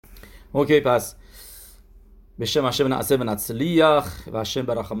اوکی، پس به شم هشم نعسه و نצליח و هشم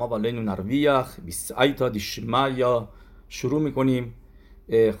برحمه علیנו نرווیח بیسعیتا دیشمیا. شروع میکنیم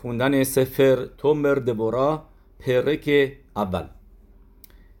خوندن سفر تومر دورا پرک اول.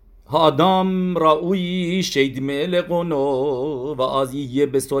 האדם ראוי שידמה לגונו ואז יהיה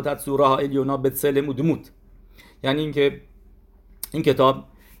בסוד הצורה העליונה בצלם ודמות. یعنی اینکه این کتاب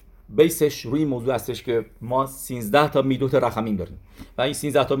بیسش روی موضوع هستش که ما 13 تا میدوت رحمیم داریم و این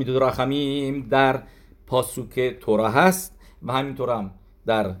 13 تا میدوت رحمیم در پاسوک تورا هست و همینطور هم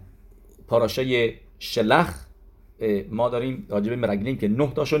در پاراشه شلخ ما داریم راجب مرگلیم که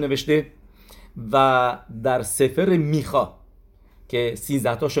 9 تاشو نوشته و در سفر میخا که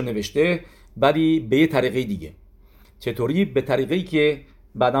 13 تاشو نوشته، ولی به یه طریقه دیگه. چطوری؟ به طریقه‌ای که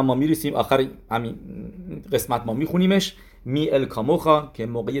بعدا ما میرسیم آخر همین قسمت ما میخونیمش، می الکاموخا که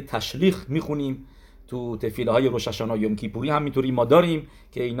موقع تشلیخ میخونیم تو تفیله های روش هاشانا یوم کیپوری همینطوری ما داریم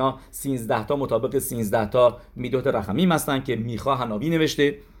که اینا 13 تا مطابق 13 تا میدوت رحمیم هستن که میخا هناوی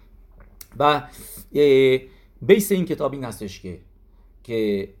نوشته. و بیس این کتاب این هستش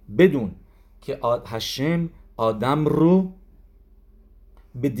که بدون که هشم آدم رو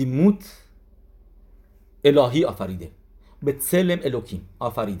به دیموت الهی آفریده، به چلم الوکیم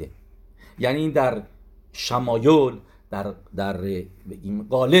آفریده. یعنی در شمایل، در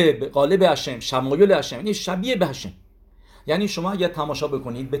قالب هشم، شمایل هشم، یعنی شبیه به هشم. یعنی شما اگر تماشا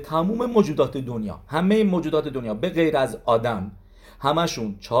بکنید به تمام موجودات دنیا، همه موجودات دنیا به غیر از آدم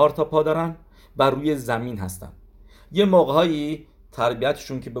همشون 4 تا پا دارن و روی زمین هستن. یه موقعی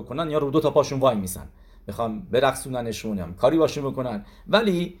تربیتشون که بکنن یا رو 2 تا پاشون وای میسن، میخوام برقصوننشون هم کاری باشون بکنن،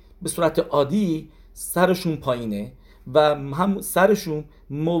 ولی به صورت عادی سرشون پایینه و هم سرشون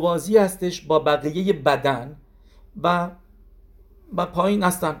موازی هستش با بقیه بدن و پایین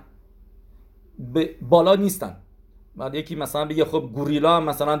هستن، بالا نیستن. ولی یکی مثلا بگه خب گوریلا هم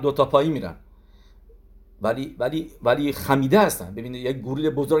مثلا 2 تا پایی میرن، ولی خمیده هستن. ببینید یک گوریل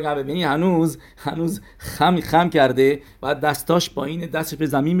بزرگ هم ببینید هنوز خم کرده و دستاش پایینه، دستش به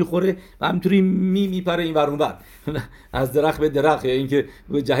زمین میخوره و همینطوری میپره این ور اون ور از درخت به درخت، یا اینکه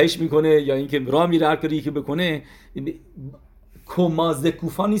جهش میکنه یا اینکه راه میره، هر کاری که بکنه.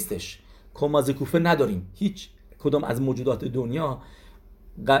 کمازکوفا نیستش، کمازکوفه نداریم هیچ کدوم از موجودات دنیا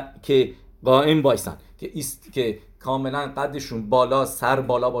که قائم وایسن که کاملا قدشون بالا، سر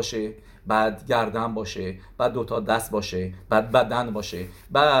بالا باشه، بعد گردن باشه، بعد 2 تا دست باشه، بعد بدن باشه،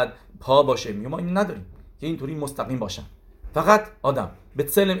 بعد پا باشه. ما این نداریم که اینطوری مستقیم باشن، فقط آدم به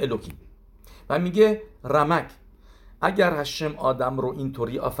چلم الوکی. و میگه رمک اگر هشم آدم رو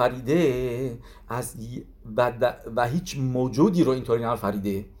اینطوری آفریده و هیچ موجودی رو اینطوری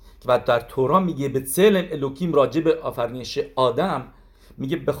آفریده، که بعد در تورا میگه به چلم الوکیم راجع به آفرینش آدم،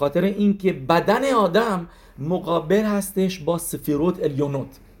 میگه به خاطر اینکه بدن آدم مقابل هستش با سفیروت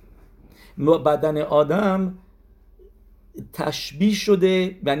الیونوت. بدن آدم تشبیه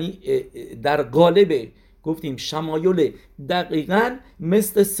شده، یعنی در قالب گفتیم شمایل دقیقاً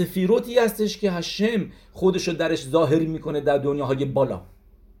مثل سفیروتی هستش که هشم خودشو درش ظاهر میکنه در دنیاهای بالا،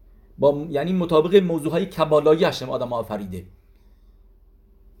 یعنی مطابق موضوعهای کبالایی هشم آدم آفریده.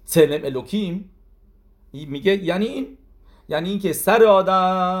 چلم الوکیم میگه یعنی این که سر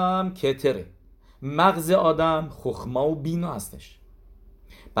آدم کتره، مغز آدم خخما و بینا هستش.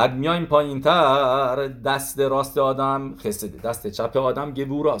 بعد میایم پایین تر، دست راست آدم خسده، دست چپ آدم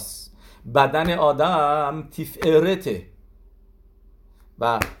گبوراست، بدن آدم تفعرته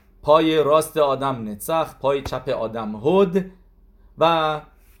و پای راست آدم نצח، پای چپ آدم هد و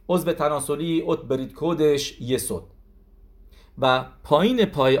عضو تناسلی ات برید کودش یسود و پایین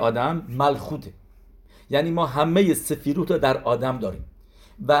پای آدم ملخوته. یعنی ما همه سفیروت رو در آدم داریم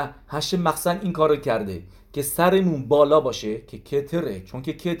و هشم مخصوصا این کار رو کرده که سرمون بالا باشه که کتره، چون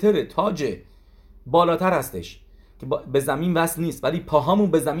که کتره تاج بالاتر هستش که به زمین وصل نیست، ولی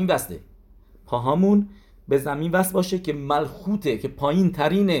پاهامون به زمین وصله، پاهامون به زمین وصل باشه که ملخوته، که پایین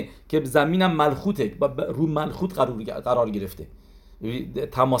ترینه، که زمینم ملخوته، رو ملخوت قرار گرفته،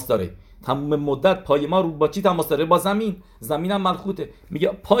 تماس داره. تمام مدت پای ما رو با چی تماس داره؟ با زمین. زمینم ملخوته. میگه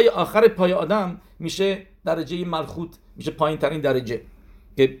پای آخر پای آدم میشه درجه ملخوت، میشه پایین ترین درجه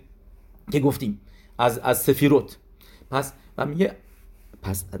که گفتیم از سفیروت. پس و میگه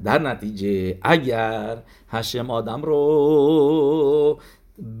پس در نتیجه اگر هشم آدم رو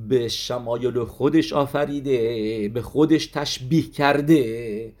به شمایل خودش آفریده، به خودش تشبیه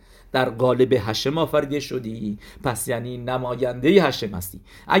کرده، در قالب هشم آفریده شدی، پس یعنی نماینده هشم هستی.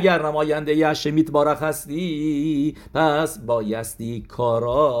 اگر نماینده هشمیت بارخ هستی، پس بایستی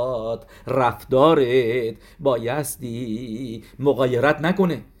کارات، رفتارت بایستی مغایرت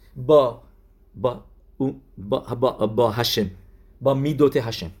نکنه با هشم، با میدوت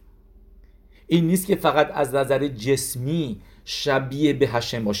هشم. این نیست که فقط از نظر جسمی شبیه به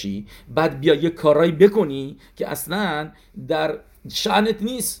هشم باشی بعد بیا یه کارایی بکنی که اصلا در شأنت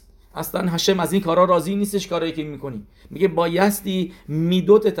نیست. اصلا هشم از این کارا راضی نیستش کارایی که میکنی. میگه بایستی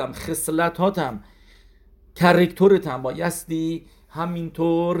میدوتتم، خصلتاتم، کرکتورتم بایستی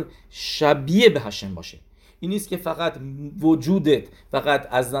همینطور شبیه به هشم باشه. این نیست که فقط وجودت فقط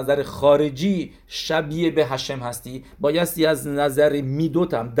از نظر خارجی شبیه به هشم هستی، بایستی از نظر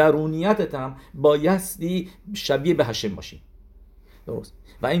میدوتم، درونیتتم بایستی شبیه به هشم باشی. درست.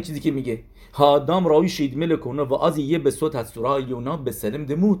 و این چیزی که میگه هادام راوی شید ملکونه و از یه به صوت از سورای یونا به سلم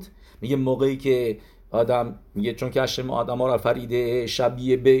دموت. میگه موقعی که آدم میگه چون که هشم آدم ها را آفریده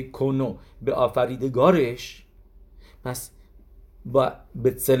شبیه به کنو به آفریدگارش، پس با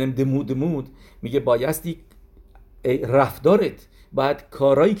به سلم دمود میگه بایستی رفتارت باید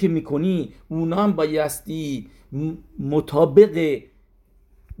کارایی که میکنی اونا هم بایستی مطابق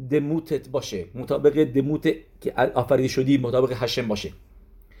دموتت باشه، مطابق دموت که آفریده شدی، مطابق هشم باشه.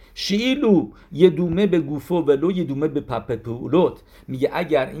 شیلو یه دومه به گوفو ولو یه دومه به پپولوت. میگه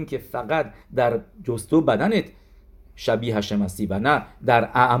اگر اینکه فقط در جستو بدنت شبیه هشم هستی و نه در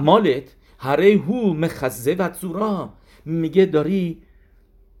اعمالت، هره هو مخزه و صورا، میگه داری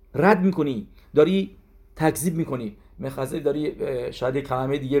رد میکنی، داری تکذیب میکنی. مخزه داری شاید یک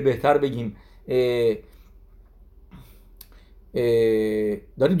کلمه دیگه بهتر بگیم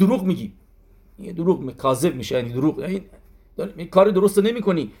داری دروغ میگی، دروغ کاذب میشه، یعنی دروغ، یعنی کار درست نمی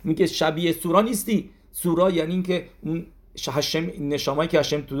کنی. میگه شبیه سورا نیستی. سورا یعنی این که اون هشم نشامایی که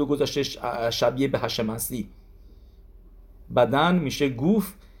هشم تو گذاشته شبیه به هشم هستی. بدن میشه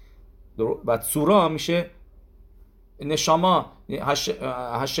گوف و سورا میشه نشاما،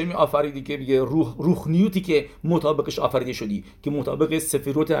 هشمی آفریدی که میگه روحنیوتی که مطابقش آفریده شدی، که مطابق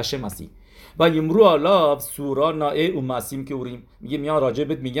سفیروت هشم هستی. و یمرو آلاف سورا نائه او مسیم که اوریم. میگه میان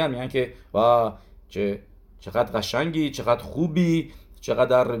راجبت میگن که چقدر قشنگی، چقدر خوبی،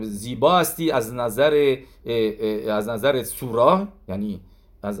 چقدر زیبا هستی از نظر سورا، یعنی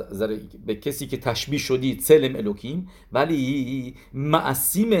از نظر به کسی که تشبیه شدی سلم الوکیم، ولی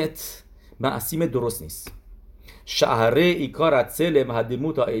معصیمت درست نیست. شهره ایکارت سلم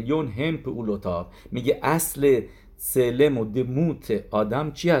هدموت الیون هم پولوتا. میگه اصل سلم و دموت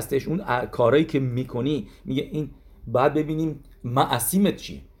آدم چی هستش؟ اون کارایی که میکنی. میگه این باید ببینیم معصیمت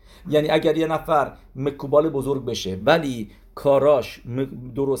چیه. یعنی اگر یه نفر مکوبال بزرگ بشه ولی کاراش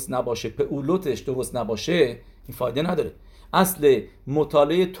درست نباشه، پئولوتش درست نباشه، این فایده نداره. اصل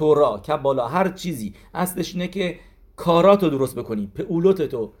مطالعه تورا که بالا هر چیزی اصلش اینه که کاراتو درست بکنی،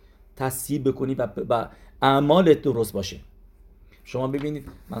 پئولوتتو تصحیح بکنی و اعمالت درست باشه. شما ببینید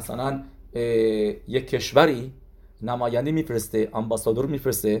مثلا یک کشوری نماینده میفرسته، آمباسادور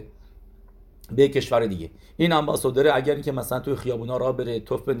میفرسته به کشور دیگه. این آمباسادور اگر اینکه مثلا توی خیابونا راه بره،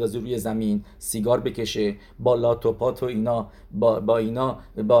 توف بندازه روی زمین، سیگار بکشه، با لاپتاپ و اینا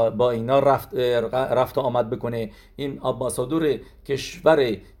با اینا رفت آمد بکنه، این آمباسادور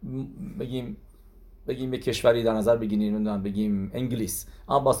کشور بگیم به کشوری در نظر بگیریم، بگیم انگلیس،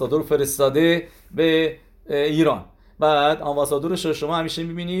 آمباسادور فرستاده به ایران. بعد آمباسادورش رو شما همیشه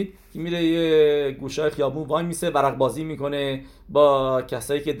میبینید که میره یه گوشه خیابون وای میسه، ورق بازی میکنه با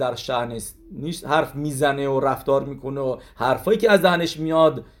کسایی که در شهر نیست، حرف میزنه و رفتار میکنه و حرفایی که از دهنش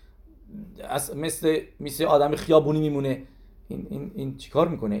میاد مثل آدم خیابونی میمونه. این چیکار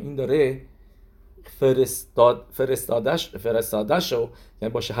میکنه؟ این داره فرستادش رو،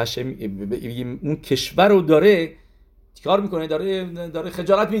 یعنی باشه هشم اون کشور رو داره چیکار میکنه؟ داره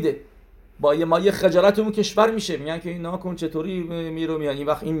خجالت میده. با یه مایه خجالت اون کشور میشه. میگن که اینا کن چطوری میرو میان. این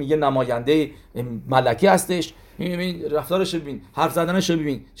وقت این میگه نماینده ملکی هستش، این رفتارش رو ببین، حرف زدنش رو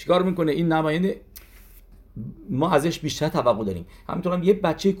ببین، چیکار میکنه این نماینده. ما ازش بیشتر توقع داریم. همینطور هم یه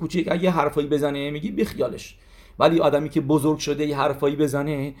بچه کوچیک اگه حرفایی بزنه میگی بیخیالش، ولی آدمی که بزرگ شده یه حرفایی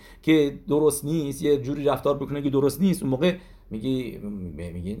بزنه که درست نیست، یه جوری رفتار بکنه که درست نیست، اون موقع میگی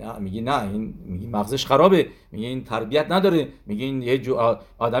نه این میگی مغزش خرابه، میگی این تربیت نداره، میگی این یه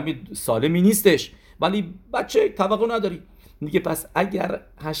آدمی سالمی نیستش، ولی بچه توقع نداری. میگه پس اگر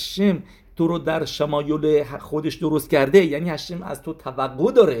هشم تو رو در شمایل خودش درست کرده، یعنی هشم از تو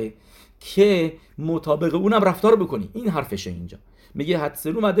توقع داره که مطابق اونم رفتار بکنی. این حرفشه اینجا. میگه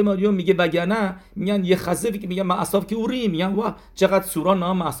حدسلو مده ماریو، میگه وگرنه میگن یه خزفی که میگن معصاف که اوریم، میگن واه چقدر سورا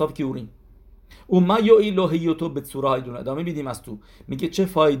نام معصاف که اوریم. ما یا الهیتو به سورای دون ادامه میدیم از تو. میگه چه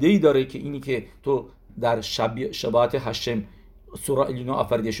فایده ای داره که اینی که تو در شباهت هشم سورا الینا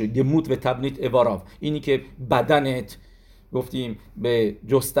آفریده شدی، دموت و تبنیت اواراف، اینی که بدنت گفتیم به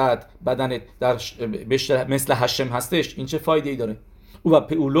جستت بدنت در مثل هشم هستش، این چه فایده ای داره؟ او و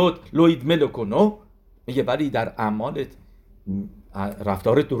پئولوت لوید ملکونو، میگه ولی در اعمالت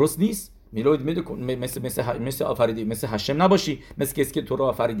رفتارت درست نیست. میلود میدکن مثل آفریده، مثل هشم نباشی، مثل کسی که تو رو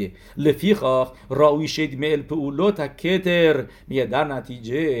آفریده. لفیخاخ راوی شید میل پولوت کتر، میگه در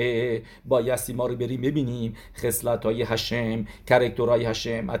نتیجه بایستی ما رو بریم ببینیم خصلت‌های هشم، کاراکترهای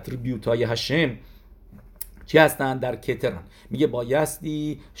هشم، اتریبیوت‌های هشم چی هستن در کترن. میگه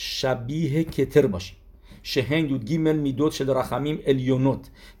بایستی شبیه کتر باشی. شهن یود گیمل میدوت شده رحمیم الیونوت،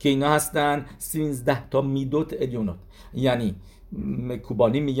 که اینا هستن 13 تا میدوت الیونوت. یعنی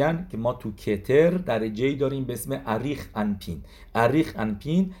کوبانی میگن که ما تو کتر درجه‌ای داریم به اسم اریخ انپین. اریخ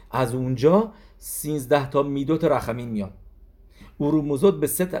انپین از اونجا 13 تا میدوت رحمیم میاد. اروموزود به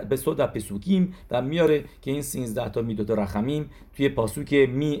صد پسوکیم و میاره که این 13 تا میدوت رحمیم توی پاسوک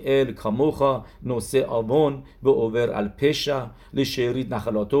می ال کاموخا نوسه آون به اوور الپشا لشیرید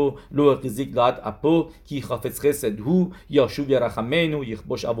نخلاتو لو قزیک لاد اپو کی خافت خسد هو یا شوب رحمینو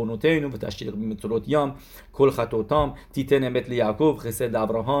یخبش آونوتینو و تشتیق متروتیام کل خطوتام تیتن مثل یعقب خسد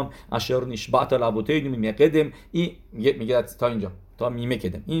ابراهام اشر نشبعت لابوتینو میقدم. این میگه تا اینجا تا میمه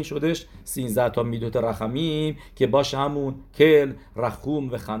کدم. این شدش 13 تا میدوت رحمیم که باشه همون کل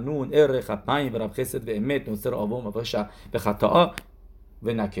رحوم و خنون ار خپاین و رب خسد و امت نصر آوم و باشه به خطاء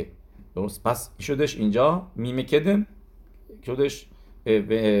و نکه. درست؟ پس شدش اینجا میمه کدم شدش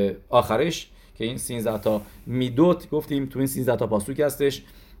به آخرش که این 13 تا میدوت گفتیم تو این 13 تا پاسوک هستش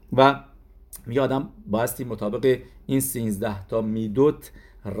و میگه آدم بایستی مطابق این 13 تا میدوت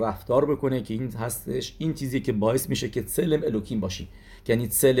رفتار بکنه که این هستش این چیزی که باعث میشه که سلم الوکیم باشی. یعنی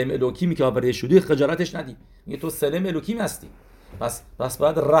سلم الوکیمی که آورده شدی خجالتش ندی، میگه تو سلم الوکیم هستی، پس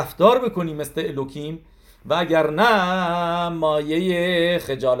باید رفتار بکنی مثل الوکیم و اگر نه مایه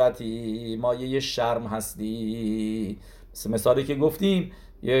خجالتی، مایه شرم هستی. مثالی که گفتیم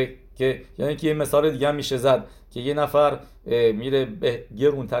یعنی که یه مثال دیگه هم میشه زد که یه نفر میره به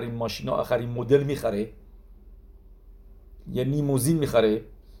گرونترین ماشین آخرین مدل میخره، یه لیموزین میخره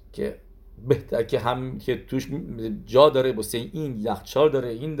که بهتر که هم که توش جا داره واسه این یخچال داره،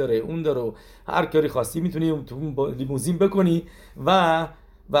 این داره، اون داره، هر کاری خواستی میتونی تو لیموزین بکنی و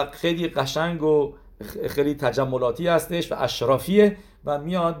خیلی قشنگ و خیلی تجملاتی هستش و اشرافیه و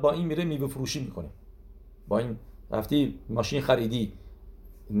میاد با این میره میوه فروشی میکنه. با این رفتی ماشین خریدی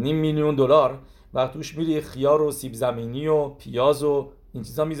 $500,000 و توش میری خیار و سیب زمینی و پیاز و این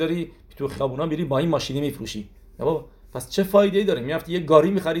چیزا میذاری تو خیابونا، میری با این ماشینی میفروشی. بابا پس چه فایده‌ای داره؟ میرفتی یه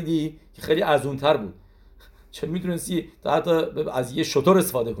گاری می‌خریدی که خیلی ارزان‌تر بود، چه میتونستی حتی از یه شتر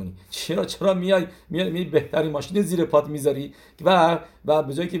استفاده کنی. چرا میای بهترین ماشین زیر پات میذاری و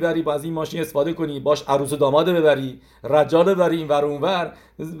به جایی که بری با از این ماشین استفاده کنی باش عروس و داماد ببری، رجال ببری این ور اون ور،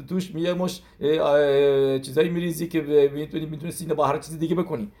 توش میای مش چیزایی میریزی که میتونی سینه با هر چیز دیگه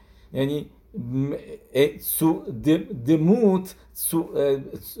بکنی. یعنی دموت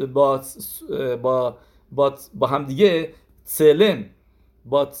با هم دیگه سلم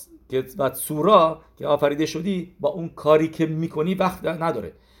با سورا که آفریده شدی با اون کاری که میکنی وقت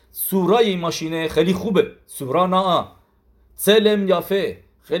نداره. سورای این ماشینه خیلی خوبه، سورا نه سلم یافه،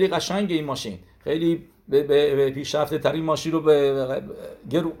 خیلی قشنگه این ماشین، خیلی به پیشرفته ترین ماشین رو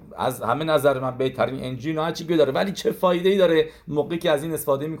از همه نظر من بهترین انجین و هر چی داره، ولی چه فایده ای داره موقعی که از این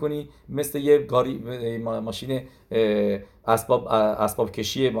استفاده میکنی مثل یه گاری ماشین اسباب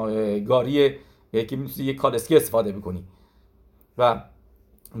کشی گاریه که میتونی یه کالسکی استفاده بکنی. و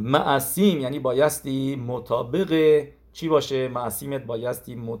معصیم یعنی بایستی مطابق چی باشه؟ معصیمت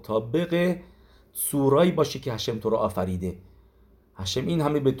بایستی مطابق سورایی باشه که هشم تو رو آفریده. هشم این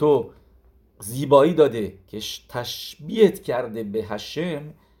همه به تو زیبایی داده که تشبیهت کرده به هشم.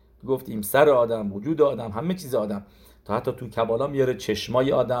 گفتیم سر آدم، وجود آدم، همه چیز آدم، تا حتی تو کبالا میاره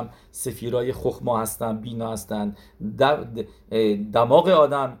چشمای آدم سفیرای خخما هستن، بینا هستن، دماغ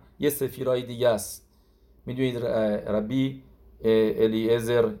آدم یه سفیرای دیگه است. میدونید ربی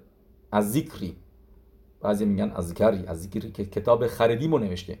الیعزر از ذکری، بعضی میگن از ذکری که کتاب خردیمو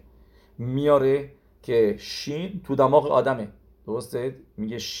نوشته، میاره که شین تو دماغ آدمه. درسته؟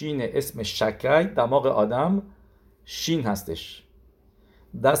 میگه شین اسم شکای، دماغ آدم شین هستش،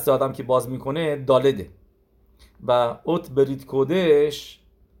 دست آدم که باز میکنه دالده و اوت برید کودش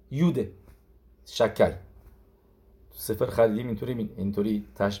یوده شکای. سفر خردیم اینطوری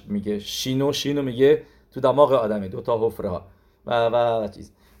میگه شینو میگه تو دماغ آدمه، دو تا حفره ها و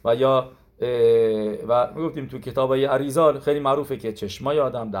چیز و یا و میگفتیم تو کتابای اریزال خیلی معروفه که چشمای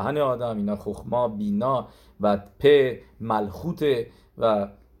آدم، دهن آدم، اینا خخما، بینا و ملخوت و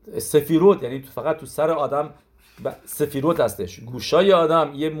سفیروت، یعنی فقط تو سر آدم سفیروت هستش. گوشای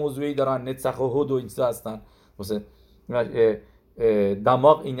آدم یه موضوعی دارن، نتسخ و هود و این چیزا هستن.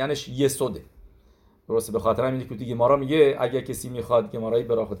 دماغ این یعنیش یه درسته؟ به خاطر همینه که تو گمارا میگه اگه کسی میخواد، گمارای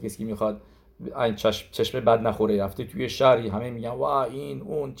براخود کسی میخواد این چشم بد نخوره، رفته توی شهری همه میگن وا این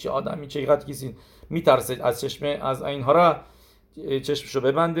اون چه آدمی چقدر کسی میترسه از چشم از اینها را چشمشو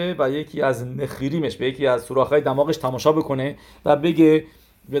ببنده و یکی از نخیریمش به یکی از سوراخ‌های دماغش تماشا بکنه و بگه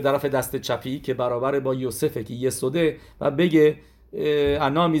به طرف دست چپی که برابر با یوسفه که یسوده و بگه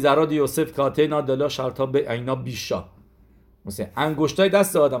انا میزراد یوسف کاتنا دلا شرطا به اینا بیشا. مثلا انگشتای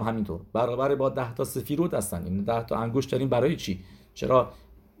دست آدم همینطور برابر با 10 تا سفیرود هستن. این 10 تا انگشت داریم برای چی؟ چرا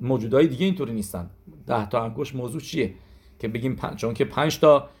موجودای دیگه اینطوری نیستن؟ 10 تا انگشت موضوع چیه؟ که بگیم چون که 5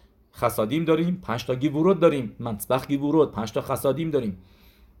 تا خسادیم داریم، 5 تا گیورود داریم، مطبخ گیورود، 5 تا خسادیم داریم.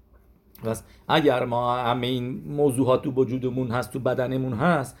 پس اگر ما همه این موضوعات تو وجودمون هست، تو بدنمون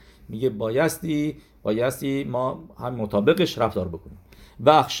هست، میگه بایستی ما هم مطابقش رفتار بکنیم. و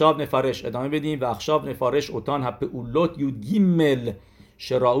اخشاب نفرش ادامه بدیم و اخشاب نفرش اوتان هپ اولوت یود گیمل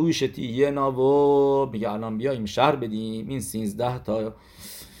شراوی شتیه ناو. میگه الان بیاییم شهر بدیم این 13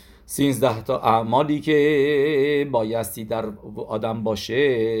 تا اعمالی که بایستی در آدم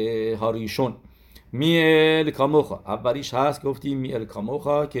باشه. هاریشون میل کاموخا، اولیش هست گفتیم میل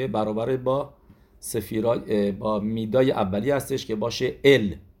کاموخا که برابر با سفیرای با میدای اولی هستش که باشه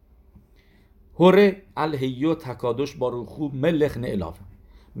ال هوره الهیو تکادش باروخو ملخ نعلاف.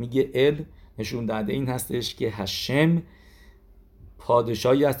 میگه ال نشون داده این هستش که هشم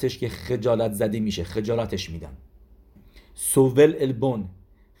پادشاهی هستش که خجالت زده میشه، خجالتش میدن. سوول البون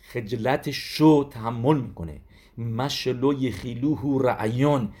خجلتش رو تحمل میکنه. مشلو یخیلوه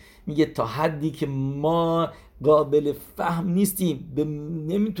رعیان، میگه تا حدی که ما قابل فهم نیستیم،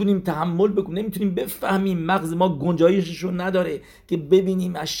 نمیتونیم تحمل بکنیم، نمیتونیم بفهمیم، مغز ما گنجایششو نداره که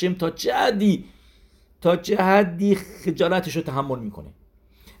ببینیم هشم تا چه حدی خجالتشو تحمل میکنه.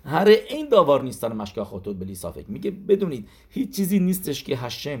 هر این داوار نیستن مشکا خطوط بلی صافک. میگه بدونید هیچ چیزی نیستش که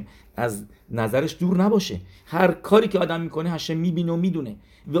هشم از نظرش دور نباشه. هر کاری که آدم میکنه هشم میبینه و میدونه.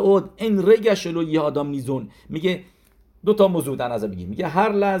 و اود این رگشلو یه آدم نیزون. میگه 2 تا موضوع در نظر بگیر. میگه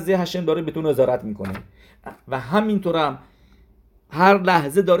هر لحظه هشم داره به تو نظارت میکنه و همینطور هم هر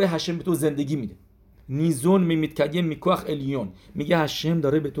لحظه داره هشم به تو زندگی میده. نیزون میمیتکیه میکوخ الیون. میگه هشم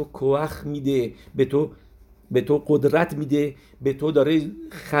داره به تو کوخ میده، به تو قدرت میده، به تو داره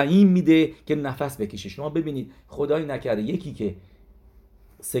خیم میده که نفس بکشی. شما ببینید خدای نکرده یکی که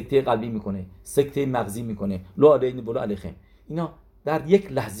سکته قلبی میکنه، سکته مغزی میکنه، لا علیه ولا علیهم، اینا در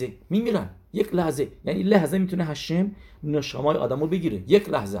یک لحظه میمیرن. یک لحظه، یعنی لحظه میتونه هشم نشامای آدمو بگیره. یک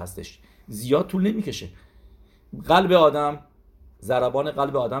لحظه هستش، زیاد طول نمیکشه. قلب آدم، ضربان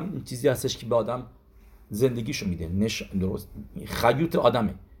قلب آدم این چیزی هستش که به آدم زندگیشو میده. درست خیوط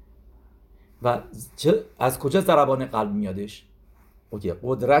آدمه. و از کجا ضربان قلب میادش؟ اوکی،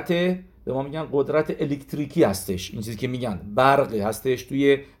 قدرت به ما میگن قدرت الکتریکی هستش. این چیزی که میگن برق هستش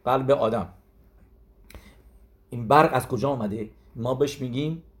توی قلب آدم. این برق از کجا آمده؟ ما بهش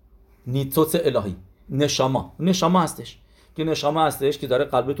میگیم نیتوس الهی، نشاما هستش که نشاما هستش که داره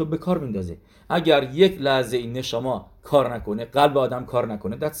قلب تو به کار میندازه. اگر یک لحظه این نشاما کار نکنه، قلب آدم کار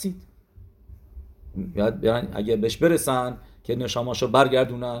نکنه، that's it. یعنی اگه بهش برسن که نشاماشو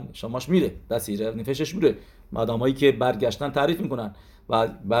برگردونن، نشاماش میره، دستیره نفشش میره. آدمایی که برگشتن تعریف میکنن و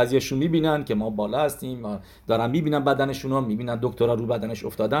بعضیشون میبینن که ما بالا هستیم، دارن میبینن بدنشون، میبینن دکترها رو بدنش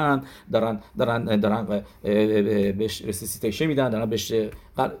افتادن، دارن بهش رسیسیتیشن میدن، دارن بهش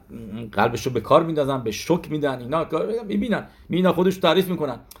قلبشو به کار میندازن، به شوک میدن. اینا میبینن خودش تعریف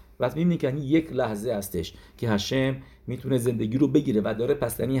میکنن. وقتی میبینی که یک لحظه هستش که هشم میتونه زندگی رو بگیره و داره،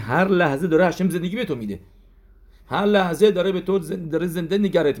 پس یعنی هر لحظه داره هشم زندگی به تو میده. هر لحظه داره به تو داره زنده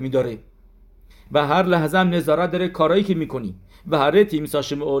نگرت میداره و هر لحظه هم نظارت داره کارایی که میکنی. و هر تیم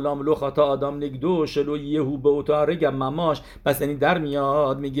ساشم اولام لو خطا آدم نگدو شلو یهو به اوتاره مماش. پس یعنی در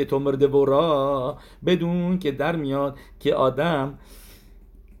میاد، میگه تومر دورا، بدون که در میاد که آدم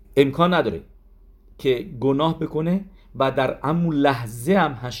امکان نداره که گناه بکنه و در همون لحظه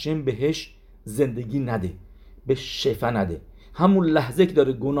هم هشم بهش زندگی نده، به شفا نده. همون لحظه که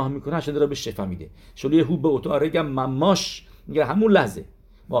داره گناه میکنه هشم داره به شفا میده. شلو یهو به اوتاره مماش، میگه همون لحظه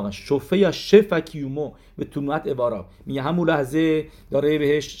واقعا شفا یا شفا کیومو به تونوت عبارا، میگه همون لحظه داره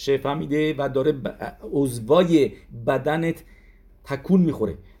بهش شفا میده و داره عضوای بدنت تکون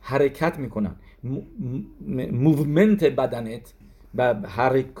میخوره، حرکت میکنن. موومنت بدنت و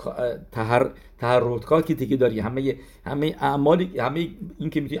تحرکاتی که داری، همه اعمالی، همه این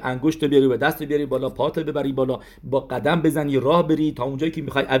که میتونی انگشت بیاری و دست بیاری بالا، پات ببری بالا، با قدم بزنی، راه بری تا اونجایی که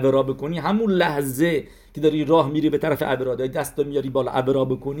میخوای عبرا بکنی، همون لحظه که داری راه میری به طرف عبرا، داری دست میاری بالا عبرا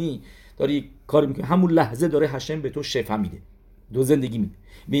بکنی، داری کار میکنی، همون لحظه داره هشم به تو شفا میده، دو زندگی میده.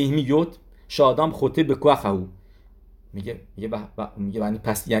 میگه شادام خطه به کوخو، میگه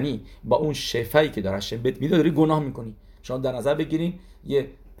پس یعنی با اون شفایی که داره هشم بهت میده داری گناه میکنی. شما در نظر بگیرین یه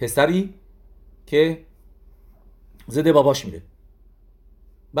پسری که زده باباش میره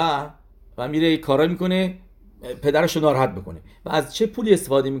و میره کارا میکنه پدرش رو ناراحت بکنه. و از چه پولی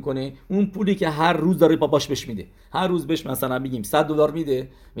استفاده میکنه؟ اون پولی که هر روز داره باباش بهش میده. هر روز بهش مثلا بگیم $100 میده،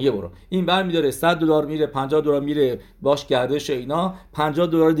 میگه برو. این برمیداره $100 میره، $50 میره باش گردش اینا،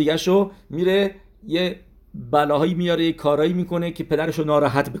 $50 دیگه شو میره یه بلاهایی میاره، یه کارایی میکنه که پدرش رو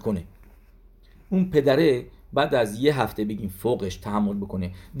ناراحت بکنه. اون پدره بعد از یه هفته بگیم فوقش تحمل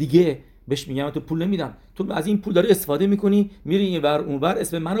بکنه، دیگه بهش میگم تو پول نمیدم، تو از این پول داری استفاده میکنی، میری این ور اون ور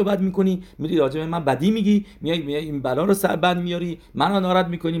اسم منو بد میکنی، میری راجع به من بدی میگی، میای این بلا رو سر بد میاری، منو ناراحت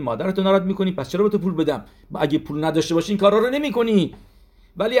میکنی، مادرتو ناراحت میکنی، پس چرا به تو پول بدم؟ اگه پول نداشته باشی این کارا رو نمیکنی.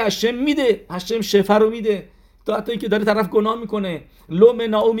 ولی هشم میده، هشم شفا رو میده. تا حتی که داره طرف گناه میکنه، لوم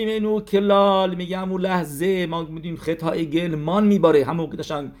ناومی منو کلال، میگه همون لحظه ما میدونیم خطای گل مان میباره، همون که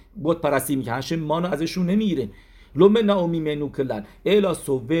داشتن بت پرستی میکنن، هشم مانو ازشون نمیگیره. لوم ناومی منو کلال الا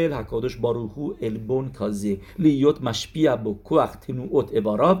سوول حکادش باروخو البون کازه لیوت مشپیع با کوخ تنووت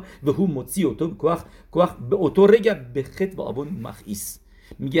عباراب و هو مطی اوتو کوخ به اوتو رگه به خط و آبون مخیس.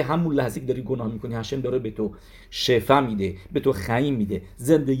 میگه همون لحظه که داری گناه میکنی هشم داره به تو شفا میده، به تو خیم میده،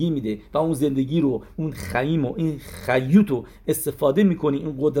 زندگی میده و اون زندگی رو، اون خیم و این خیوت رو استفاده میکنی،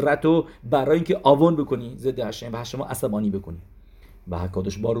 این قدرت رو برای اینکه آون بکنی ضد هشم و هشم رو عصبانی بکنی. و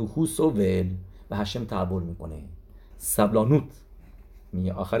حکادش باروخو سوول و هشم تحول میکنه سبلانوت.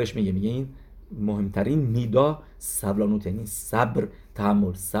 میگه آخرش میگه این مهمترین نیدا سبلانوت، یعنی صبر،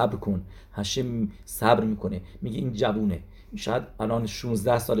 تحمل، صبر کن. هشم صبر میکنه. میگه این جوونه، شاید الان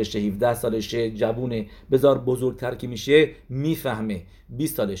 16 سالشه، 17 سالشه، جوونه، بذار بزرگتر که میشه میفهمه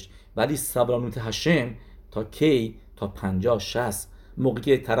 20 سالش، ولی سبلانوت هشم تا کی؟ تا 50 60. موقعی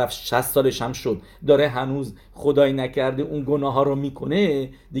که طرف 60 سالش هم شد داره هنوز خدای نکرده اون گناه ها رو میکنه،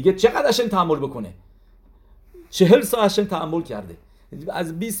 دیگه چقدر هشم تحمل بکنه؟ 40 سال هشم تحمل کرده،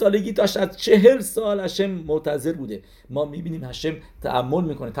 از 20 سالگی تا 40 سال هشم معتذر بوده. ما میبینیم هشم تحمل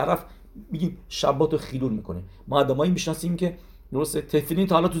میکنه. طرف میگیم شباتو خیلول میکنه. ما آدمایی میشناسیم که درسته تفیلین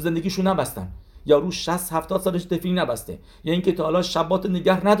تا حالا تو زندگیشون نبستن، یا رو 60 70 سالش تفیلین نبسته، یا اینکه تا حالا شبات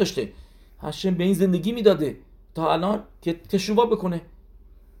نگه نداشته. هشم به این زندگی میداده تا الان که تشووا بکنه.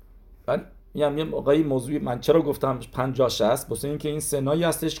 ولی میگم یه موقعی موضوع من چرا گفتم 50 60 واسه اینکه این سنایی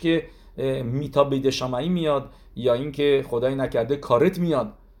هستش که میتا بید شمعی میاد، یا اینکه خدای نکرده کارت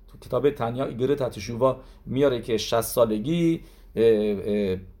میاد. تو کتاب تنیا ایگره تتشووا میاره که 60 سالگی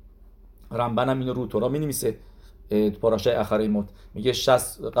رمبنم اینو رو تورا مینویسه تو پاراشای اخره موت، میگه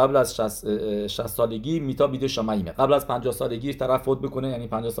 60 قبل از 60 سالگی میتا بیده شمعیمه، قبل از 50 سالگی طرف فوت بکنه، یعنی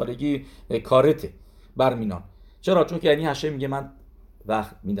 50 سالگی کارته برمینان. چرا؟ چون که یعنی هشه میگه من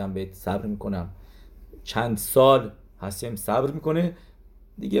وقت میدم بهت، صبر میکنم، چند سال هستیم صبر میکنه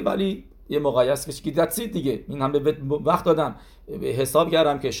دیگه. ولی یه موقعی هست که دستید دیگه، این هم به وقت دادم، حساب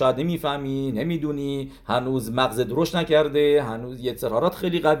کردم که شاید نمیفهمی، نمیدونی، هنوز مغزت رشد نکرده، هنوز یه اضطرارات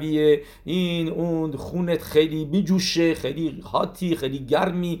خیلی قویه، این اون خونت خیلی بیجوشه، خیلی هاتی، خیلی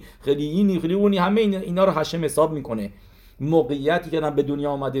گرمی، خیلی اینی خیلی اونی، همه اینا رو هشم حساب میکنه. موقعیتی که به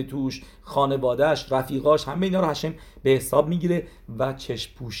دنیا آمده توش، خانوادهش، رفیقاش، همه اینا رو هشم به حساب میگیره و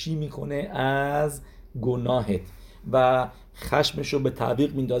چشم پوشی میکنه از گناهت و خشمشو به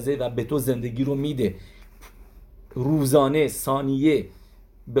تعویق میندازه و به تو زندگی رو میده، روزانه، ثانیه،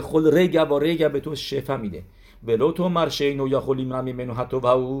 به خل رگه با رگه به تو شفا میده. ولو تو مرشینو یا خلی منو حتی و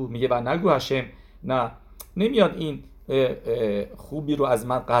او، میگه و نگو هشم نه نمیاد این خوبی رو از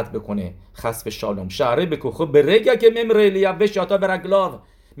من قطع بکنه، خسف شالوم شهره بکوخه به رگه که ممره لیبش یا تا برگلاو.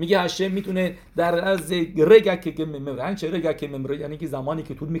 میگه هشم میتونه در از رگه که ممره، چه رگه که ممره؟ یعنی که زمانی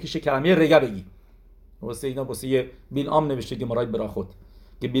که طول میکشه کلمه رگه بگی. واسه اینا واسه بیلعام نوشته که مرای برا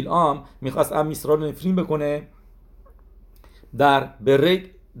که بیلعام میخواست ام اسرائیل رو نفرین بکنه در برگ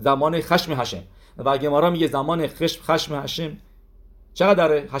زمان خشم هشم، و گمارا میگه زمان خشم هشم چقدر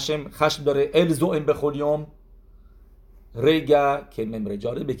داره هشم خشم داره؟ الزوم به خلیوم رگا که ممره.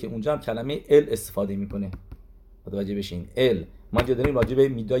 جالبه که اونجا هم کلمه ال استفاده میکنه، متوجه بشین. ال ما اینجا داریم راجع به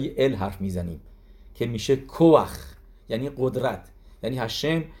میدای ال حرف میزنیم که میشه کوخ، یعنی قدرت، یعنی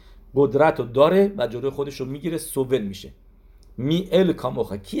هشم قدرت رو داره و جلوی خودش رو میگیره، سوول میشه. می ال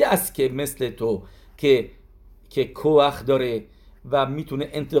کاموخه، کی است که مثل تو که کوخ داره و میتونه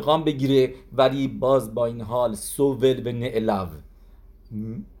انتقام بگیره ولی باز با این حال سوول به نعلو.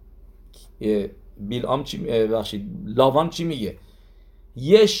 بیلعام چی لاوان چی میگه؟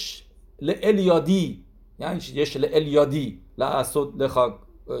 یش الیادی، یعنی یش الیادی لا اسود لخا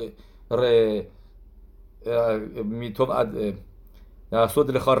ر میتوب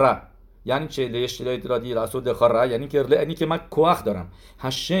اسود لخا را، یعنی چه لیش لیت رادی راسو دخاره، یعنی که من کوخ دارم.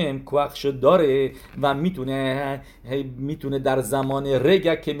 هشم کوخشو داره و میتونه در زمان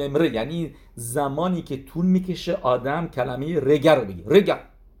رگا که ممره، یعنی زمانی که طول میکشه آدم کلمه رگا رو بگی. رگا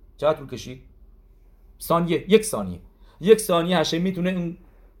چقدر طول کشید؟ ثانیه، یک ثانیه هشم میتونه اون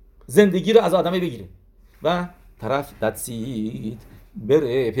زندگی رو از آدمه بگیره و طرف دستید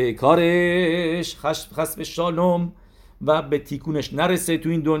بره پیکارش خسب شالوم و به تیکونش نرسه تو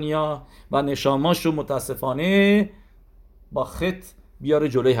این دنیا و نشاماشو متاسفانه با خط بیاره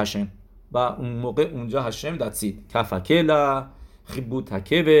جلوی هشم و اون موقع اونجا هشم دستید کفکلا خیبوت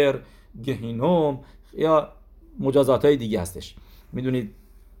هکبر گهینوم یا مجازات های دیگه هستش. میدونید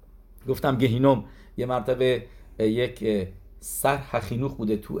گفتم گهینوم یه مرتبه یک سر حخینوخ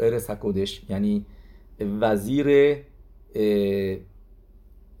بوده تو ارس حکودش، یعنی وزیر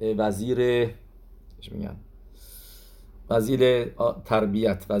چی میگن، وزیر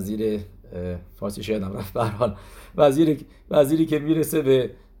تربیت، وزیر فارسی شایدم رفت، به هر حال وزیری که میرسه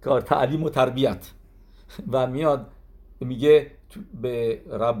به کار تعلیم و تربیت و میاد میگه به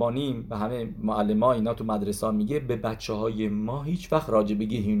ربانیم، به همه معلم‌ها اینا تو مدرسه میگه به بچه‌های ما هیچ وقت راجع به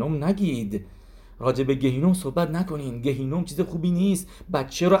گهینوم نگید، راجع به گهینوم صحبت نکنین، گهینوم چیز خوبی نیست،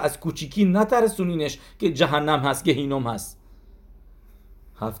 بچه رو از کوچیکی نترسونینش که جهنم هست، گهینوم هست.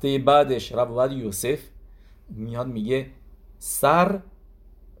 هفته بعدش لرفوאת یوسف میاد میگه سر،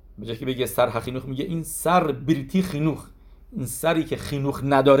 به جای که بگه سر حخینوخ میگه این سر بریتی خینوخ، این سری که خینوخ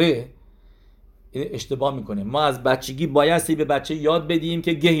نداره اشتباه میکنه. ما از بچگی بایستی به بچه یاد بدیم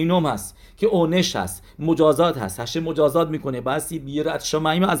که گهینوم هست، که اونش هست، مجازات هست، هشه مجازات میکنه، بایستی بیرت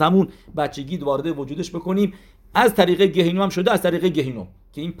شمعیم از همون بچگی وارد وجودش بکنیم. از طریق گهینوم هم شده، از طریق گهینوم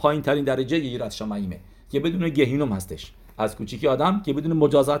که این پایین ترین درجه ایرت شمعیمه که بدون گهینوم هستش، از کوچیکی آدم که بدون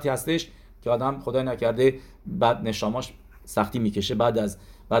مجازاتی هستش که آدم خدای نکرده بعد نشاماش سختی میکشه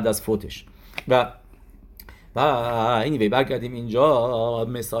بعد از فوتش. و اینی برگردیم اینجا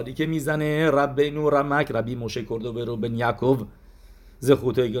مثالی که میزنه ربینو رمک ربی موشه کردو برو بن یعقب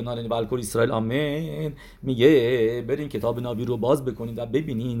زخوته گنالن والکل اسرائیل آمین، میگه برین کتاب نبی رو باز بکنید و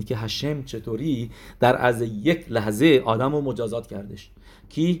ببینین که هشم چطوری در از یک لحظه آدم رو مجازات کردش.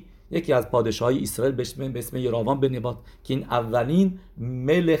 کی؟ یکی از پادشاهای اسرائیل به اسم یراوان بن نبات که این اولین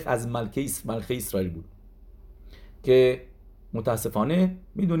ملک از ملکه اسرائیل بود که متاسفانه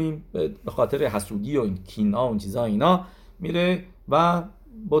میدونیم به خاطر حسودی و این کینا و این چیزا اینا میره و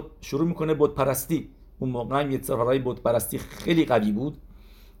شروع میکنه بت پرستی. اون موقع هم یه سرهای بت پرستی خیلی قوی بود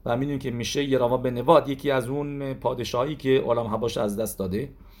و میدونیم که میشه یراوان بن نبات یکی از اون پادشاهایی که عالم هواش از دست داده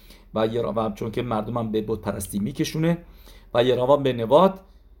و چون که مردم هم به بت پرستی میکشونه و یراوان بن نبات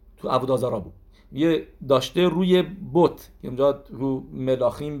تو عبودازارا بود، یه داشته روی بت که اونجا رو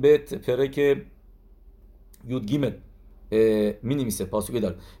ملاخیم بت پرک یود گیمل می نمیسه پاسوگه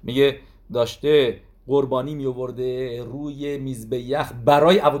داره، میگه داشته قربانی می آورده روی میزبیخ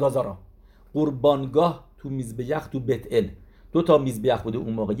برای عبودازارا، قربانگاه تو میزبیخ تو بیت ال، 2 میزبیخ بوده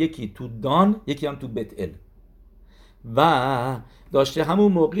اون موقع، یکی تو دان یکی هم تو بیت ال و داشته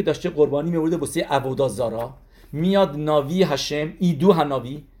همون موقعی داشته قربانی می آورده واسه عبودازارا. میاد ناوی هشم ایدو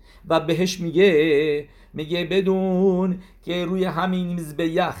هناوی و بهش میگه بدون که روی همین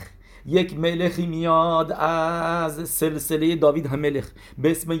میزبیخ یک ملخی میاد از سلسله داوید هملخ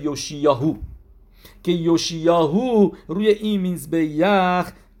به اسم یوشیاهو که یوشیاهو روی این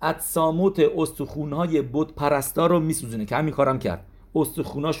میزبیخ اجسامات استخونهای بت پرستا رو میسوزونه که همین کارم کرد،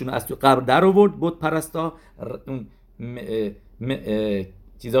 استخوناشون از تو قبر در آورد بت پرستا، اون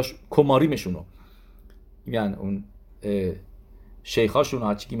چیزاش کماریمشونو میگن اون شیخاشونو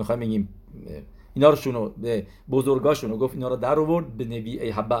هرچی که میخوایم بگیم اینا رو شونو به بزرگاشونو گفت اینا رو در آورد به نبی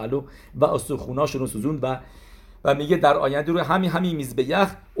هبه و استخوناشونو سوزوند و میگه در آینده روی همین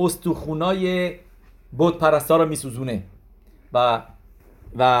میزبیخ استخونای بت پرستا رو میسوزونه و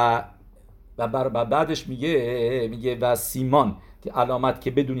بعدش میگه و سیمان که علامت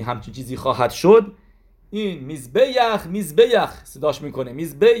که بدونی همچین چیزی خواهد شد، این میزبیخ صداش میکنه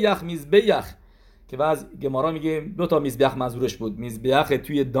میزبیخ که بعض گمارا میگه 2 میزبیخ منظورش بود، میزبیخ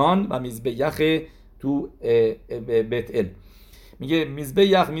توی دان و میزبیخ تو بیت ال. میگه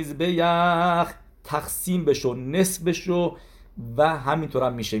میزبیخ تقسیم بشو، نصف بشو و همینطور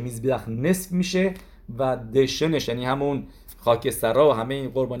هم میشه، میزبیخ نصف میشه و دشنش یعنی همون خاکسترها و همه این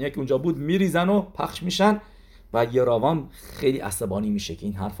قربانی‌ها که اونجا بود میریزن و پخش میشن و یراوان خیلی عصبانی میشه که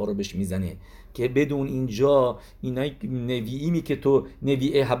این حرفا رو بهش میزنه که بدون اینجا اینایی نوییمی که تو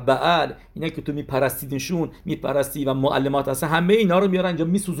نوی هبعل، اینایی که تو میپرستی و معلمات هستن، همه اینا رو میارن اینجا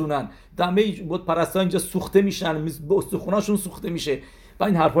میسوزونن، همه بود پرستا اینجا سوخته میشن، استخوناشون سوخته میشه و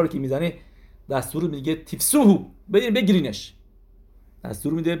این حرفا رو که میزنه دستور میگه تفسوه بگیرینش،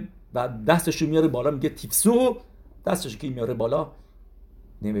 دستور میده و دستشو میاره بالا میگه تیفسو، دستشو که میاره بالا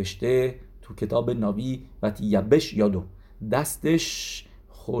نوشته تو کتاب ناوی و تیبش یادو، دستش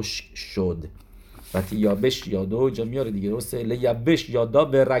خشک شد. و تیبش یادو اینجا میاره دیگه، درسته؟ لیبش یادا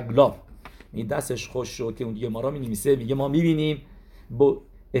به رگلا، این دستش خشک شد که اون دیگه ما را مینویسه، میگه ما میبینیم با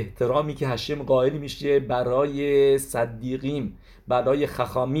احترامی که هشم قائل میشه برای صدیقیم، برای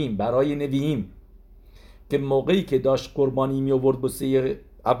خخامیم، برای نبییم، که موقعی که داشت قربانی می آورد بسه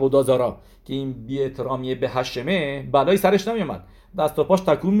عبودازارا که این بی احترامی به هشمه، بلای سرش نمیومد، دست و پاش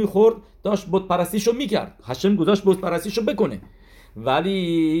تکون میخورد، داشت بت پرستیشو میکرد، هشم گذاشت بت پرستیشو بکنه.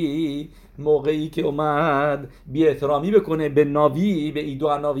 ولی موقعی که اومد بی احترامی بکنه به ناوی، به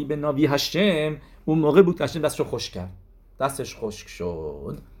ایدو ناوی، به ناوی هشم، اون موقع بود که هشم دستشو خشک کرد، دستش خشک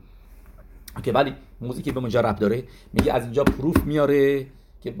شد. اوکی، ولی موضوعی که به اونجا ربط داره، میگه از اینجا پروف میاره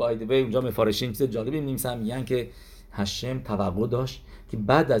که بایدوی اونجا مفارشین چیز جالبی می‌نویسن، میگن که هشم توقع داشت که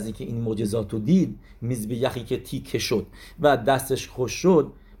بعد از اینکه این معجزاتو دید، مذبحی که تیکه شد و دستش خشک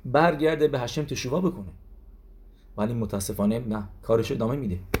شد، برگرده به هشم تشویق بکنه. ولی متاسفانه نه، کارش ادامه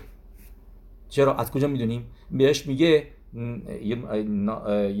میده. چرا؟ از کجا میدونیم؟ بهش میگه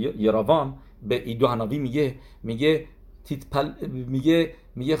یراوام به ایدو هناوی میگه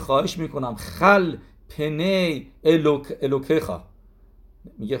میگه خواهش میکنم خل پنی الوکیخا،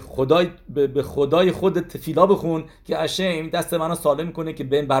 میگه به خدای خودت تفیلا بخون که هشم دست منو سالم کنه که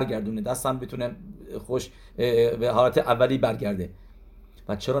بهم برگردونه، دستم بتونه خوش به حالت اولی برگرده.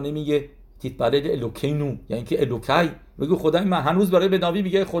 و چرا نمیگه تیتپلد الوکینو، یعنی که الوکی، بگو خدای من، هنوز برای به ناوی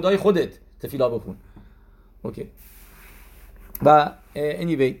میگه خدای خودت تفیلا بخون. اوکی. و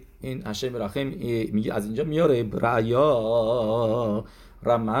anyway این هشم رحم میگه از اینجا میاره رعیا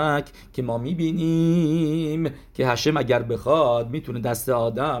رمک که ما میبینیم که هشم اگر بخواد میتونه دست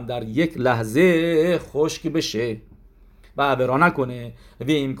آدم در یک لحظه خشک بشه و عبرا نکنه. و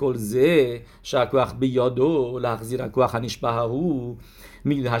این کلزه شکوخ بیادو لحظی را کوخ نشبههو،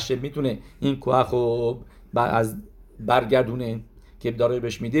 میگه هشم میتونه این کوخو از برگردونه که داره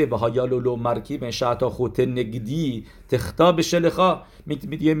بهش میده و هایالولو مرکب شاتا خوت نگدی تختا به شلخا،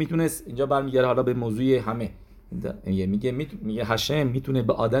 میتونست اینجا برمیگره حالا به موضوع همه، میگه هشم میتونه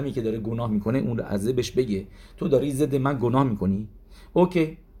به آدمی که داره گناه میکنه اون رو عذابش بگه تو داری ضد من گناه میکنی،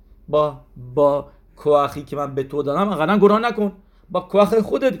 اوکی، با کوخی که من به تو دادم اقلا گناه نکن، با کوخ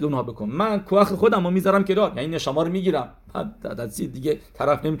خودت گناه بکن، من کوخ خودم رو میذارم کنار، یعنی نشما رو میگیرم، دیگه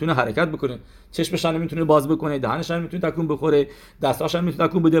طرف نمیتونه حرکت بکنه، چشمش هم نمیتونه باز بکنه، دهنش هم نمیتونه تکون بخوره، دستاش هم نمیتونه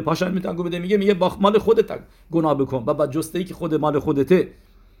تکون بده، پاش هم نمیتونه تکون بده، میگه با مال خودت گناه بکن و بعد جسته‌ای که خود مال خودته،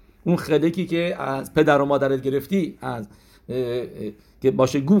 اون خلقی که از پدر و مادرت گرفتی از که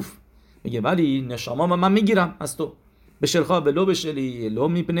باشه گوف، میگه ولی نشما من میگیرم از تو به شلخا ولو بشلی لو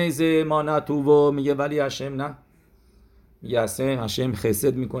میپنیزه مانتو، و میگه ولی هشم نه، میگه هشم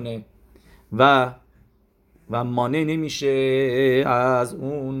خسد میکنه و مانع نمیشه از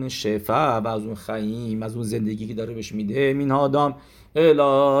اون شفا و از اون خیم، از اون زندگی که داره بهش میده، مین آدم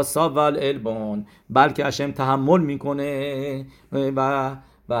الا ساول البون، بلکه هشم تحمل میکنه و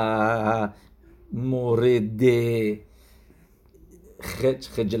مورد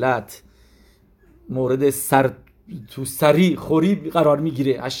خجلت، مورد تو سری خوری قرار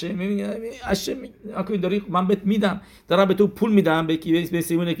میگیره. هشم داری من بهت میدم، دارم به تو پول میدم، به کی به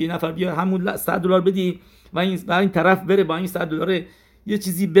سیمونه که این نفر بیا همون $100 بدی و این طرف بره با این $100 یه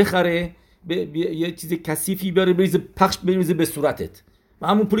چیزی بخره، یه چیز کثیفی بره بریزه به صورتت و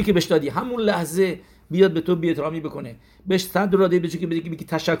همون پولی که بهش دادی همون لحظه بیاد به تو بی‌احترامی بکنه، بهش $100 دادی بهش که بگی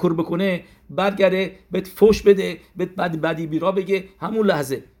تشکر بکنه، برگرده بهت فوش بده، بهت بدی بیرا بگه، همون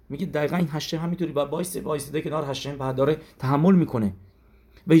لحظه. میگه دقیقاً این هشم همینطوری با وایساده کنار هشم بعد داره تحمل میکنه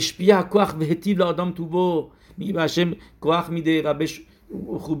و اشبیه کوخ و هتیب لآدم تو بو، میگه به هشم کوخ میده و بهش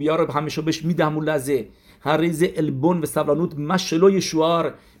خوبی‌ها رو همیشه بهش میده همون لحظه. هر ریز البون و صبرانوت مشلوی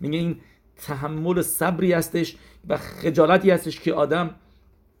شوار، میگه این تحمل صبری هستش و خجالتی هستش که آدم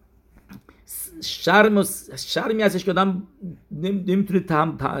شرمی هستش که آدم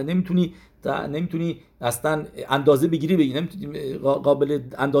نمیتونی اصلا اندازه بگیری، نمیتونی قابل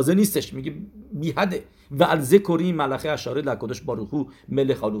اندازه نیستش، میگه بی حده. و الذکری ملخه اشاره لکدش باروخو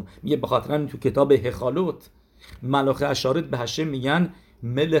ملخ آلوف، میگه به خاطر همین تو کتاب هخالوت ملخه اشاره به هشم میگن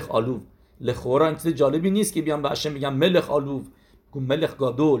ملخ آلوف. لخورا این چیز جالبی نیست که بیان به هشم میگن ملخ آلوف، ملخ